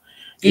more.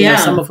 You know,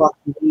 some of us,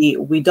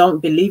 we don't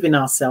believe in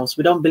ourselves.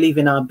 We don't believe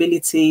in our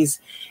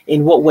abilities,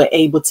 in what we're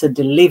able to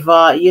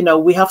deliver.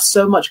 We have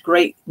so much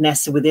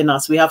greatness within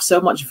us. We have so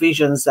much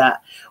visions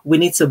that we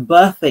need to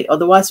birth it.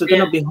 Otherwise, we're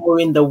going to be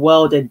holding the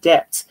world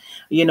adept.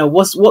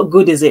 What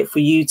good is it for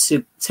you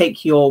to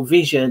take your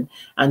vision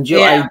and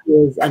your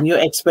ideas and your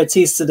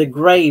expertise to the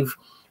grave,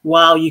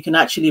 while you can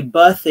actually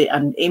birth it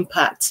and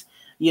impact,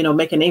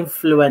 make an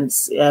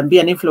influence, be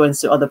an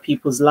influence to other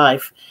people's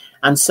life.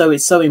 And so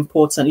it's so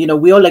important.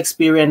 We all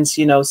experience,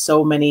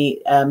 so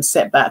many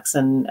setbacks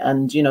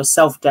and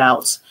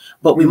self-doubt,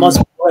 but we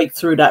must break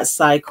through that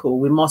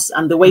cycle.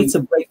 And the way to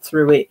break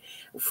through it,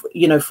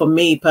 for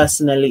me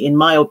personally, in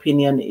my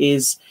opinion,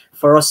 is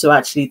for us to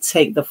actually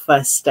take the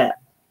first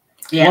step.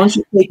 Yeah. Once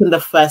you've taken the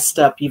first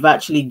step, you've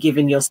actually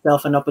given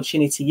yourself an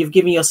opportunity. You've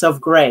given yourself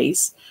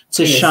grace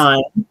to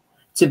shine,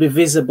 to be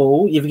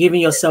visible. You've given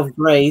yourself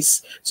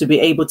grace to be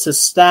able to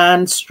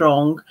stand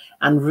strong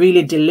and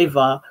really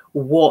deliver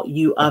what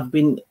you have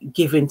been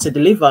given to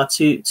deliver,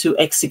 to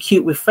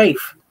execute with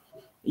faith,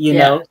 you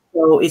know.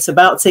 So it's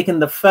about taking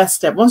the first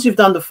step. Once you've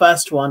done the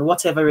first one,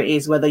 whatever it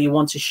is, whether you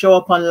want to show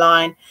up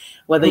online,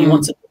 whether you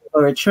want to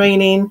for a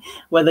training,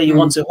 whether you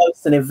want to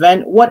host an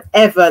event,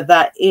 whatever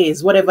that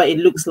is, whatever it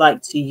looks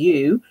like to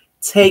you,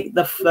 take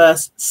the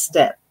first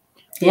step.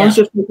 Once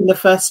you've taken the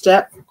first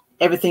step,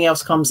 everything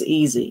else comes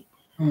easy.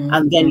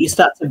 And then you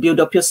start to build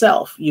up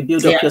yourself. You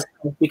build up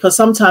yourself, because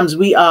sometimes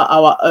we are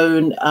our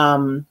own,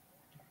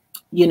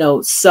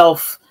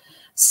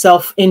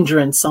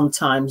 self-hindrance.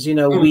 Sometimes,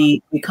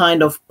 we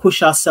kind of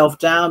push ourselves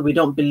down. We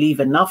don't believe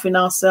enough in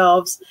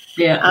ourselves.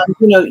 And,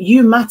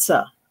 you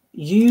matter.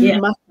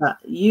 You matter.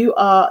 You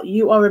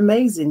are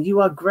amazing. You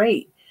are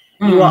great.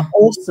 You are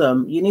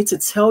awesome. You need to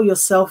tell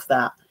yourself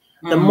that.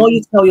 The more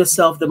you tell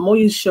yourself, the more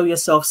you show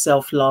yourself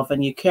self-love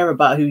and you care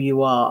about who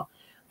you are,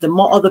 the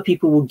more other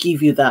people will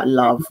give you that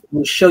love,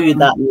 will show you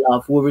that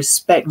love, will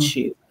respect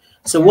you.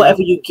 So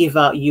whatever you give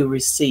out, you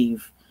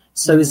receive.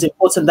 So it's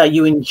important that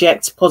you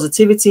inject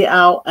positivity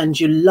out and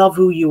you love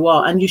who you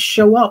are and you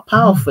show up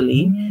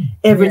powerfully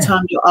every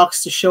time you're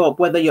asked to show up,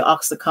 whether you're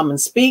asked to come and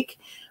speak,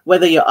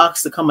 whether you're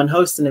asked to come and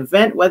host an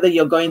event, whether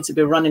you're going to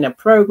be running a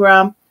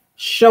program.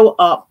 Show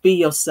up, be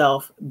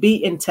yourself,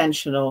 be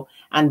intentional,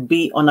 and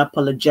be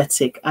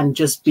unapologetic, and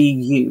just be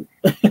you.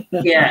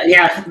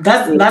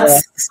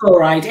 That's so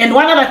right. And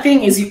one other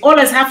thing is, you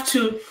always have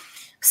to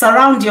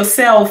surround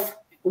yourself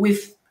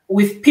with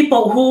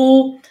people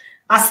who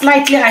are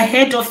slightly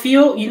ahead of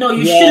you. You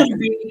shouldn't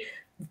be,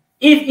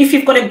 if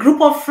you've got a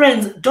group of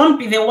friends, don't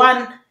be the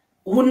one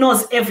who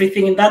knows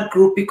everything in that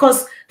group,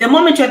 because the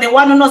moment you're the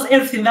one who knows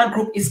everything in that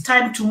group, it's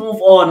time to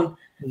move on,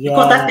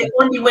 because that's the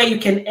only way you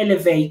can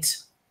elevate.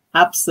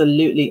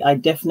 Absolutely. I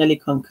definitely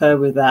concur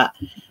with that.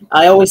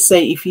 I always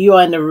say, if you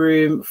are in a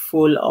room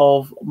full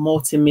of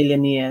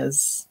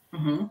multimillionaires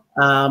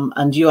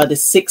and you are the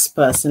sixth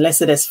person, let's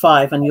say there's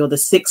five and you're the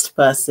sixth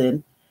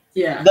person,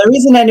 there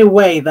isn't any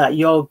way that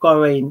you're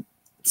going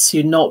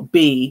to not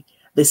be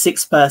the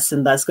sixth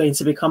person that's going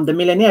to become the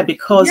millionaire,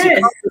 because you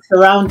can't be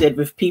surrounded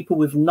with people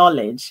with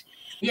knowledge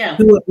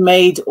who have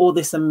made all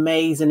this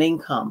amazing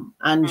income,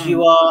 and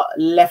you are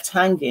left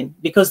hanging,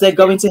 because they're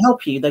going to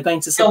help you. They're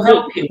going to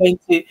support you.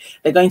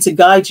 They're going to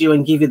guide you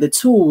and give you the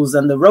tools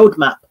and the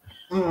roadmap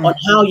on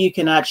how you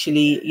can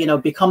actually,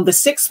 become the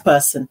sixth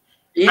person.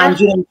 And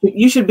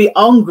you should be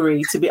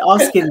hungry to be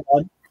asking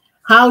them,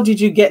 how did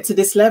you get to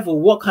this level?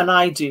 What can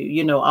I do?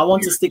 I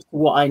want to stick to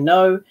what I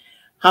know.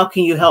 How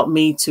can you help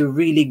me to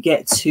really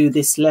get to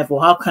this level?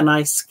 How can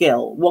I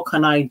scale? What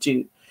can I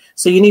do?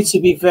 So you need to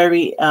be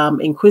very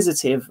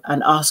inquisitive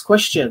and ask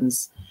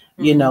questions,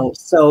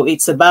 So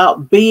it's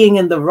about being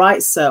in the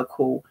right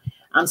circle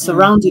and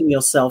surrounding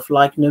yourself.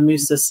 Like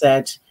Nomusa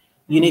said,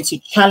 you need to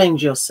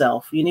challenge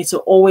yourself. You need to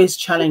always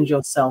challenge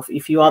yourself.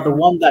 If you are the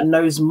one that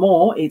knows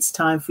more, it's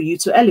time for you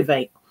to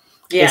elevate.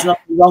 There's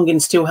nothing wrong in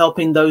still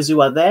helping those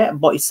who are there,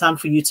 but it's time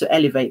for you to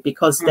elevate,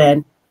 because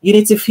then you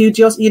need to feed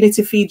yourself. You need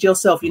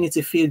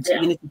to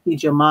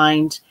feed your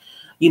mind.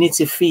 You need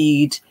to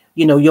feed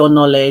your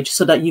knowledge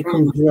so that you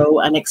can grow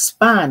and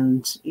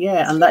expand.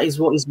 Yeah. And that is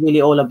what it's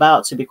really all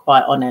about, to be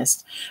quite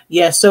honest.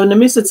 Yeah. So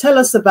Namusa, tell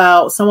us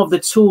about some of the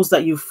tools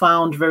that you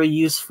found very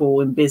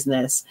useful in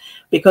business,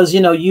 because,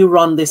 you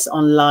run this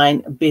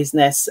online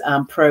business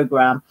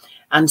program.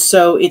 And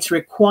so it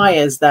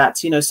requires that,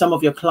 some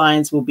of your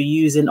clients will be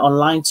using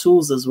online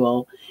tools as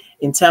well,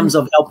 in terms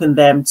of helping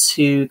them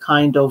to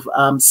kind of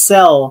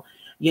sell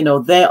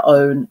their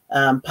own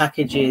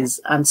packages.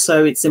 And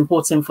so it's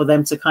important for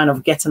them to kind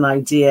of get an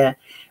idea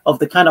of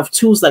the kind of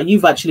tools that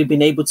you've actually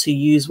been able to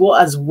use. What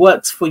has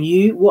worked for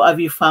you? What have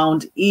you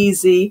found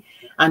easy?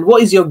 And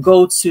what is your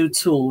go-to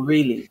tool,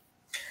 really?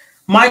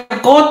 My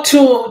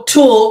go-to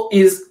tool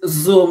is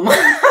Zoom.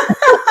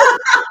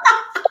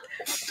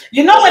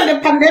 When the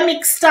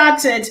pandemic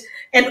started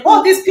and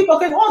all these people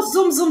going,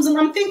 Zoom.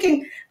 I'm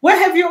thinking, where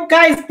have you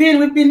guys been?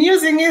 We've been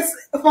using it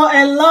for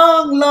a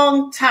long,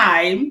 long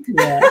time.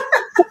 Yeah.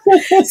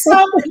 So,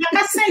 like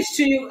I said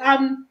to you,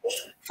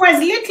 for as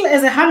little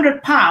as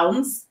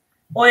 £100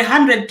 or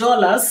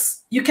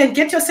 $100, you can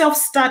get yourself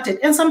started.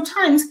 And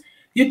sometimes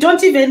you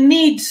don't even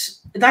need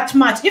that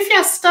much. If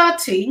you're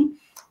starting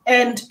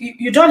and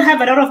you don't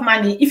have a lot of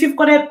money, if you've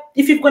got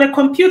a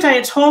computer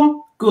at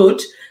home,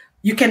 good.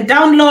 You can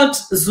download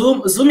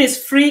Zoom. Zoom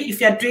is free if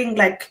you're doing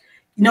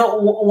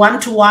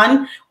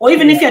one-to-one, or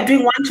even if you're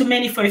doing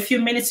one-to-many for a few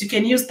minutes, you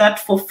can use that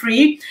for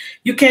free.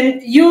 You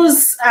can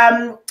use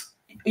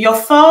your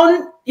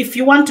phone if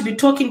you want to be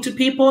talking to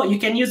people. You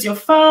can use your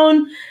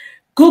phone.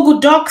 Google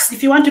Docs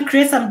if you want to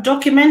create some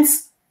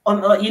documents on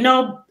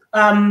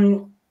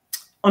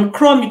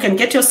Chrome. You can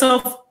get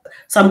yourself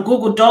some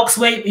Google Docs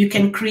where you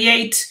can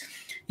create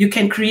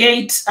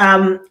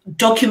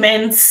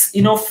documents,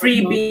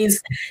 freebies.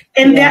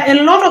 And there are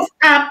a lot of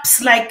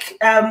apps like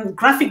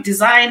graphic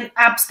design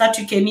apps that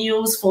you can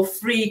use for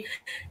free.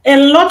 A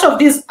lot of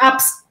these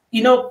apps,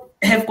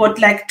 have got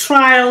like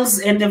trials,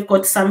 and they've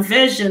got some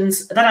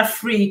versions that are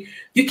free.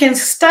 You can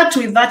start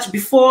with that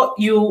before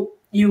you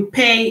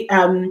pay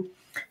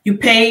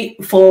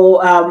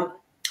for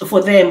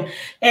them.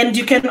 And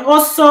you can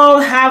also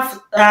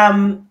have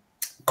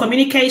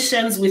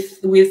communications with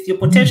your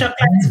potential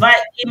clients via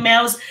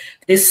emails.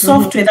 There's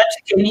software that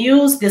you can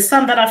use. There's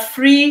some that are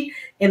free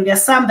and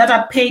there's some that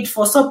are paid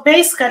for. So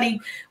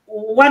basically,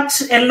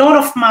 what a lot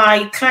of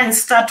my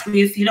clients start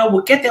with,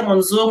 we'll get them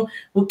on Zoom,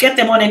 we'll get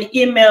them on an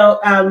email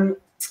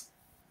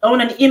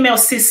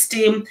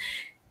system,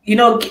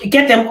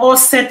 get them all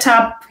set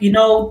up,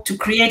 to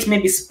create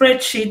maybe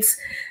spreadsheets,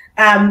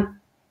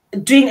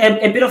 doing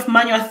a bit of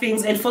manual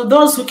things. And for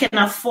those who can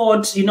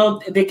afford,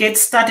 they get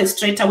started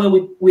straight away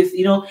with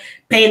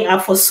paying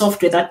up for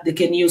software that they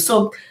can use.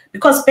 So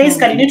because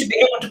basically you need to be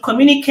able to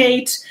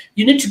communicate,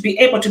 you need to be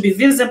able to be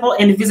visible,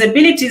 and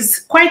visibility is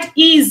quite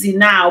easy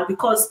now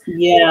because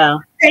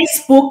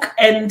Facebook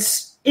and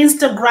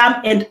Instagram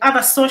and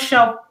other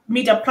social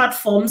media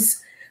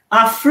platforms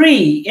are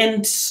free,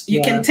 and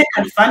you can take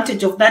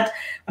advantage of that.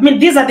 I mean,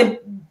 these are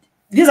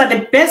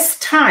the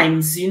best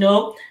times,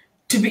 to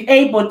be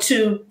able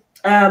to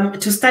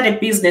start a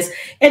business.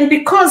 And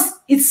because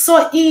it's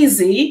so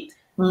easy,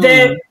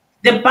 the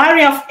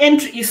barrier of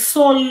entry is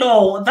so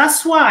low.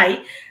 That's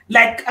why,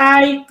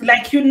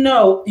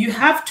 you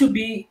have to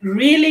be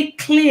really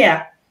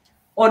clear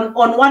on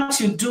what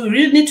you do. You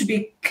really need to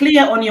be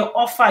clear on your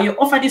offer.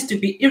 Your offer needs to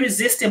be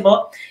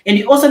irresistible, and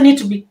you also need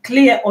to be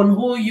clear on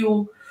who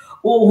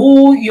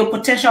your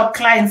potential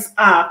clients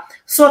are,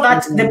 so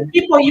that the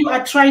people you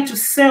are trying to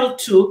sell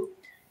to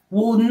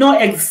will know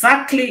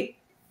exactly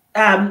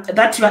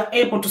that you are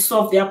able to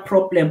solve their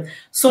problem.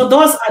 So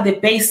those are the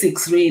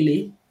basics,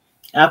 really.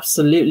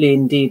 Absolutely,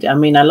 indeed. I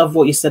mean, I love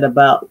what you said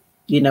about,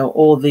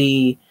 all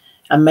the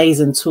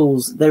amazing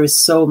tools. There is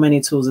so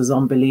many tools, it's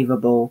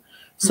unbelievable.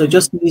 So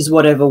just use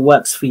whatever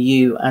works for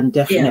you, and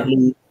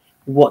definitely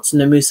what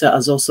Namusa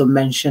has also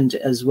mentioned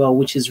as well,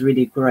 which is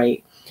really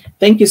great.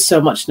 Thank you so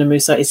much,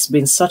 Namusa. It's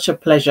been such a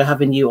pleasure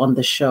having you on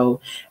the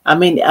show. I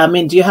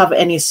mean, do you have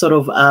any sort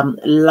of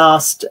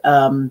last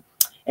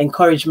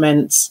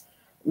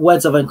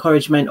words of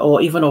encouragement,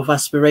 or even of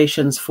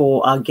aspirations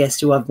for our guests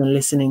who have been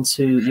listening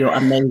to your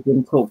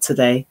amazing talk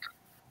today?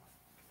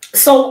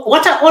 So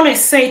what I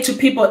always say to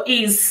people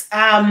is,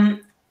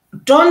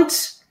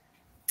 don't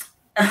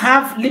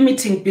have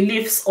limiting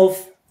beliefs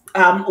of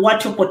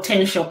what your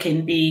potential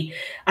can be.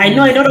 I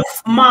know a lot of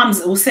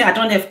moms will say, I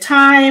don't have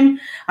time,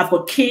 I've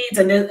got kids,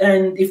 and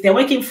if they're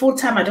working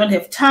full-time, I don't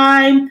have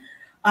time,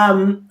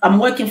 I'm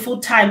working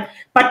full-time.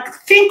 But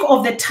think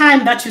of the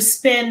time that you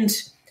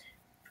spend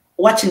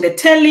watching the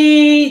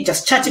telly,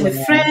 just chatting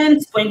with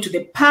friends, going to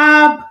the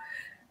pub,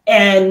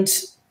 and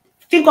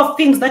think of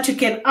things that you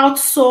can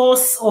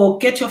outsource or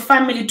get your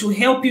family to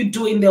help you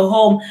do in the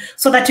home,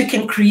 so that you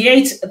can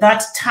create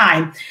that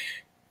time.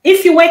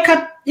 If you wake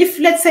up,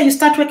 let's say you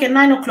start work at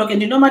 9 o'clock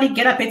and you normally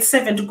get up at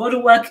 7 to go to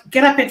work,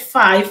 get up at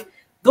 5,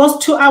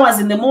 those 2 hours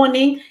in the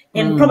morning,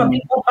 and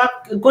probably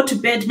go to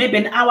bed maybe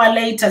an hour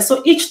later.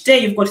 So each day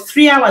you've got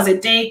 3 hours a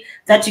day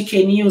that you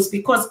can use,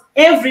 because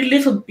every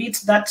little bit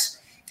that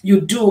you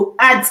do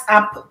adds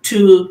up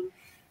to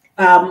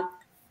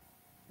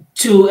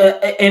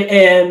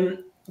to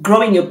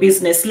growing your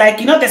business. Like,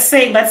 the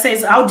saying that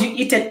says, how do you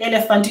eat an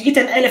elephant? You eat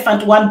an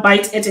elephant one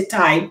bite at a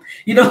time.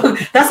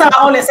 That's how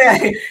I always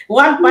say,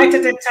 one bite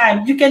at a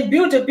time. You can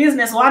build a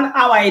business 1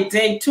 hour a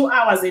day, 2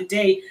 hours a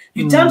day.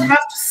 You don't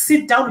have to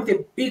sit down with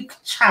a big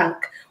chunk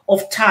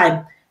of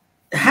time.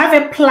 Have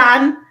a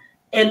plan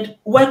and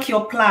work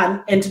your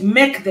plan and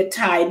make the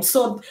time.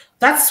 So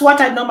that's what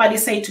I normally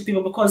say to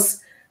people,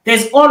 because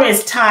there's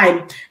always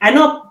time. I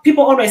know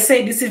people always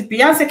say this: if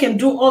Beyonce can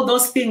do all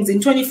those things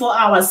in 24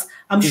 hours,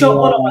 I'm sure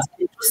all of us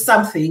can do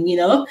something,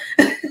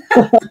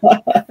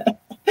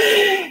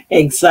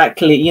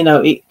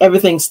 Exactly.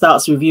 Everything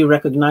starts with you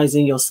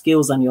recognizing your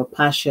skills and your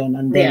passion,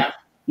 and then,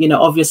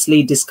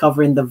 obviously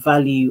discovering the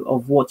value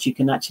of what you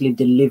can actually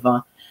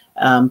deliver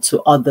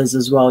to others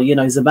as well.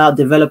 It's about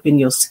developing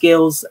your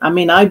skills. I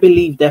mean, I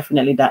believe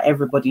definitely that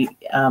everybody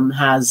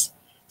has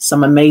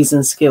some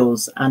amazing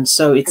skills, and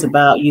so it's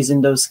about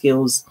using those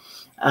skills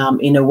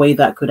in a way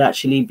that could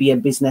actually be a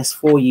business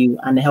for you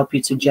and help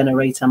you to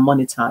generate and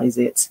monetize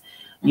it.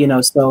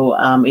 So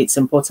it's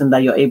important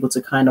that you're able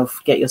to kind of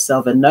get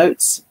yourself a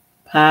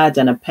notepad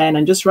and a pen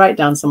and just write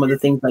down some of the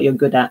things that you're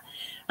good at.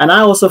 And I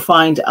also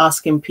find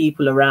asking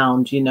people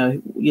around,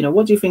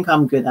 what do you think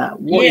I'm good at?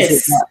 What is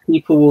it that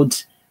people would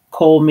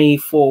call me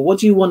for? What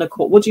do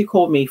you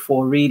call me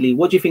for, really?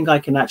 What do you think I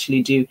can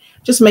actually do?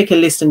 Just make a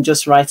list and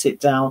just write it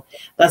down.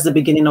 That's the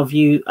beginning of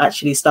you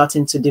actually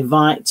starting to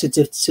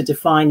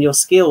define your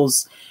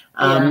skills.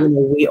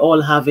 We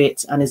all have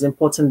it, and it's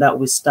important that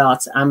we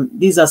start.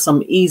 These are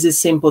some easy,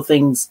 simple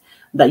things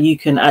that you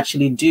can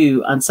actually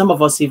do. And some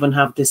of us even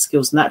have the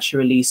skills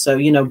naturally. So,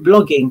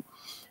 blogging,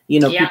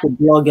 people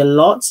blog a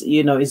lot.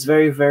 It's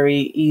very,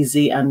 very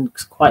easy and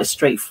quite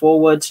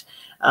straightforward.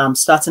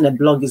 Starting a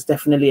blog is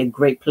definitely a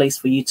great place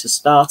for you to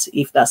start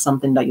if that's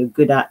something that you're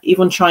good at.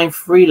 Even trying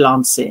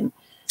freelancing.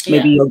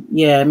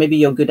 Maybe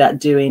you're good at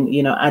doing,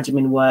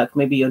 admin work.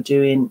 Maybe you're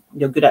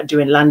good at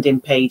doing landing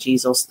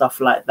pages or stuff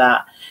like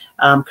that.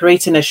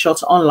 Creating a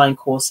short online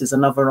course is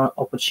another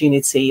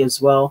opportunity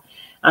as well.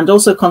 And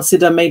also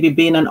consider maybe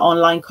being an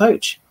online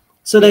coach.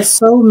 So there's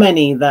so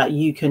many that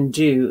you can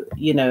do.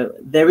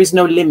 There is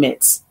no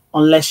limits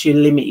unless you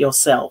limit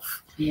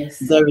yourself. Yes.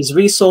 There is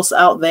resource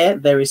out there.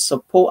 There is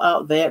support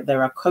out there.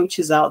 There are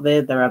coaches out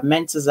there. There are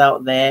mentors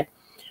out there.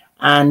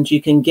 And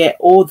you can get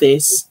all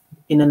this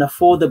in an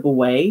affordable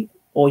way,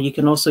 or you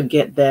can also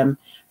get them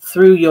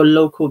through your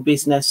local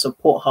business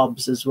support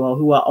hubs as well,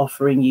 who are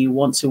offering you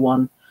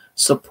one-to-one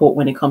support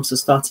when it comes to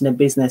starting a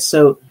business.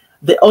 So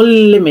the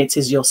only limit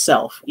is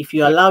yourself. If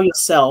you allow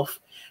yourself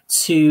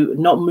to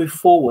not move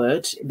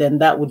forward, then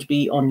that would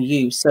be on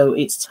you. So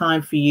it's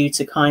time for you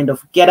to kind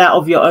of get out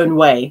of your own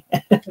way,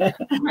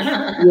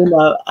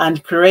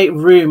 and create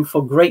room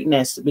for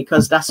greatness,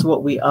 because that's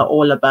what we are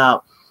all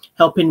about.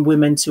 Helping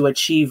women to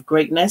achieve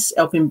greatness,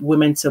 helping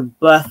women to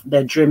birth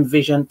their dream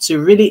vision, to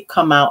really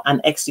come out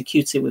and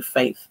execute it with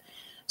faith.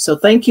 So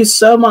thank you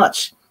so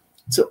much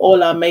to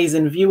all our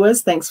amazing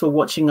viewers. Thanks for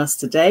watching us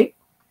today.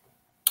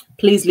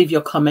 Please leave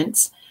your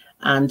comments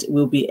and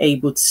we'll be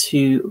able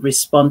to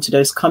respond to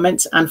those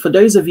comments. And for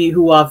those of you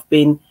who have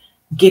been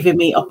giving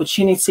me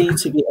opportunity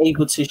to be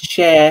able to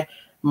share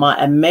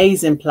my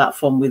amazing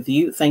platform with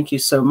you, thank you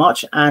so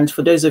much. And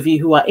for those of you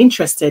who are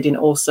interested in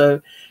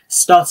also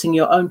starting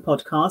your own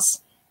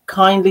podcast,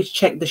 kindly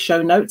check the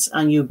show notes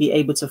and you'll be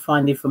able to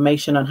find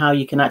information on how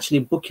you can actually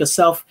book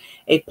yourself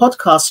a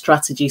podcast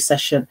strategy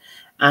session,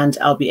 and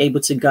I'll be able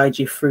to guide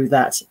you through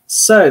that.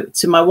 So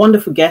to my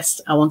wonderful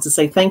guest, I want to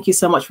say thank you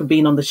so much for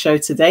being on the show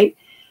today.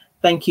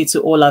 Thank you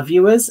to all our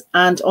viewers.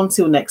 And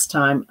until next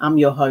time, I'm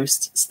your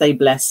host. Stay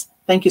blessed.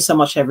 Thank you so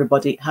much,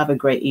 everybody. Have a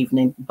great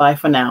evening. Bye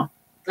for now.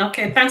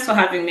 Okay. Thanks for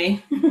having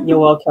me. You're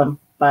welcome.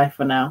 Bye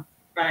for now.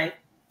 Bye.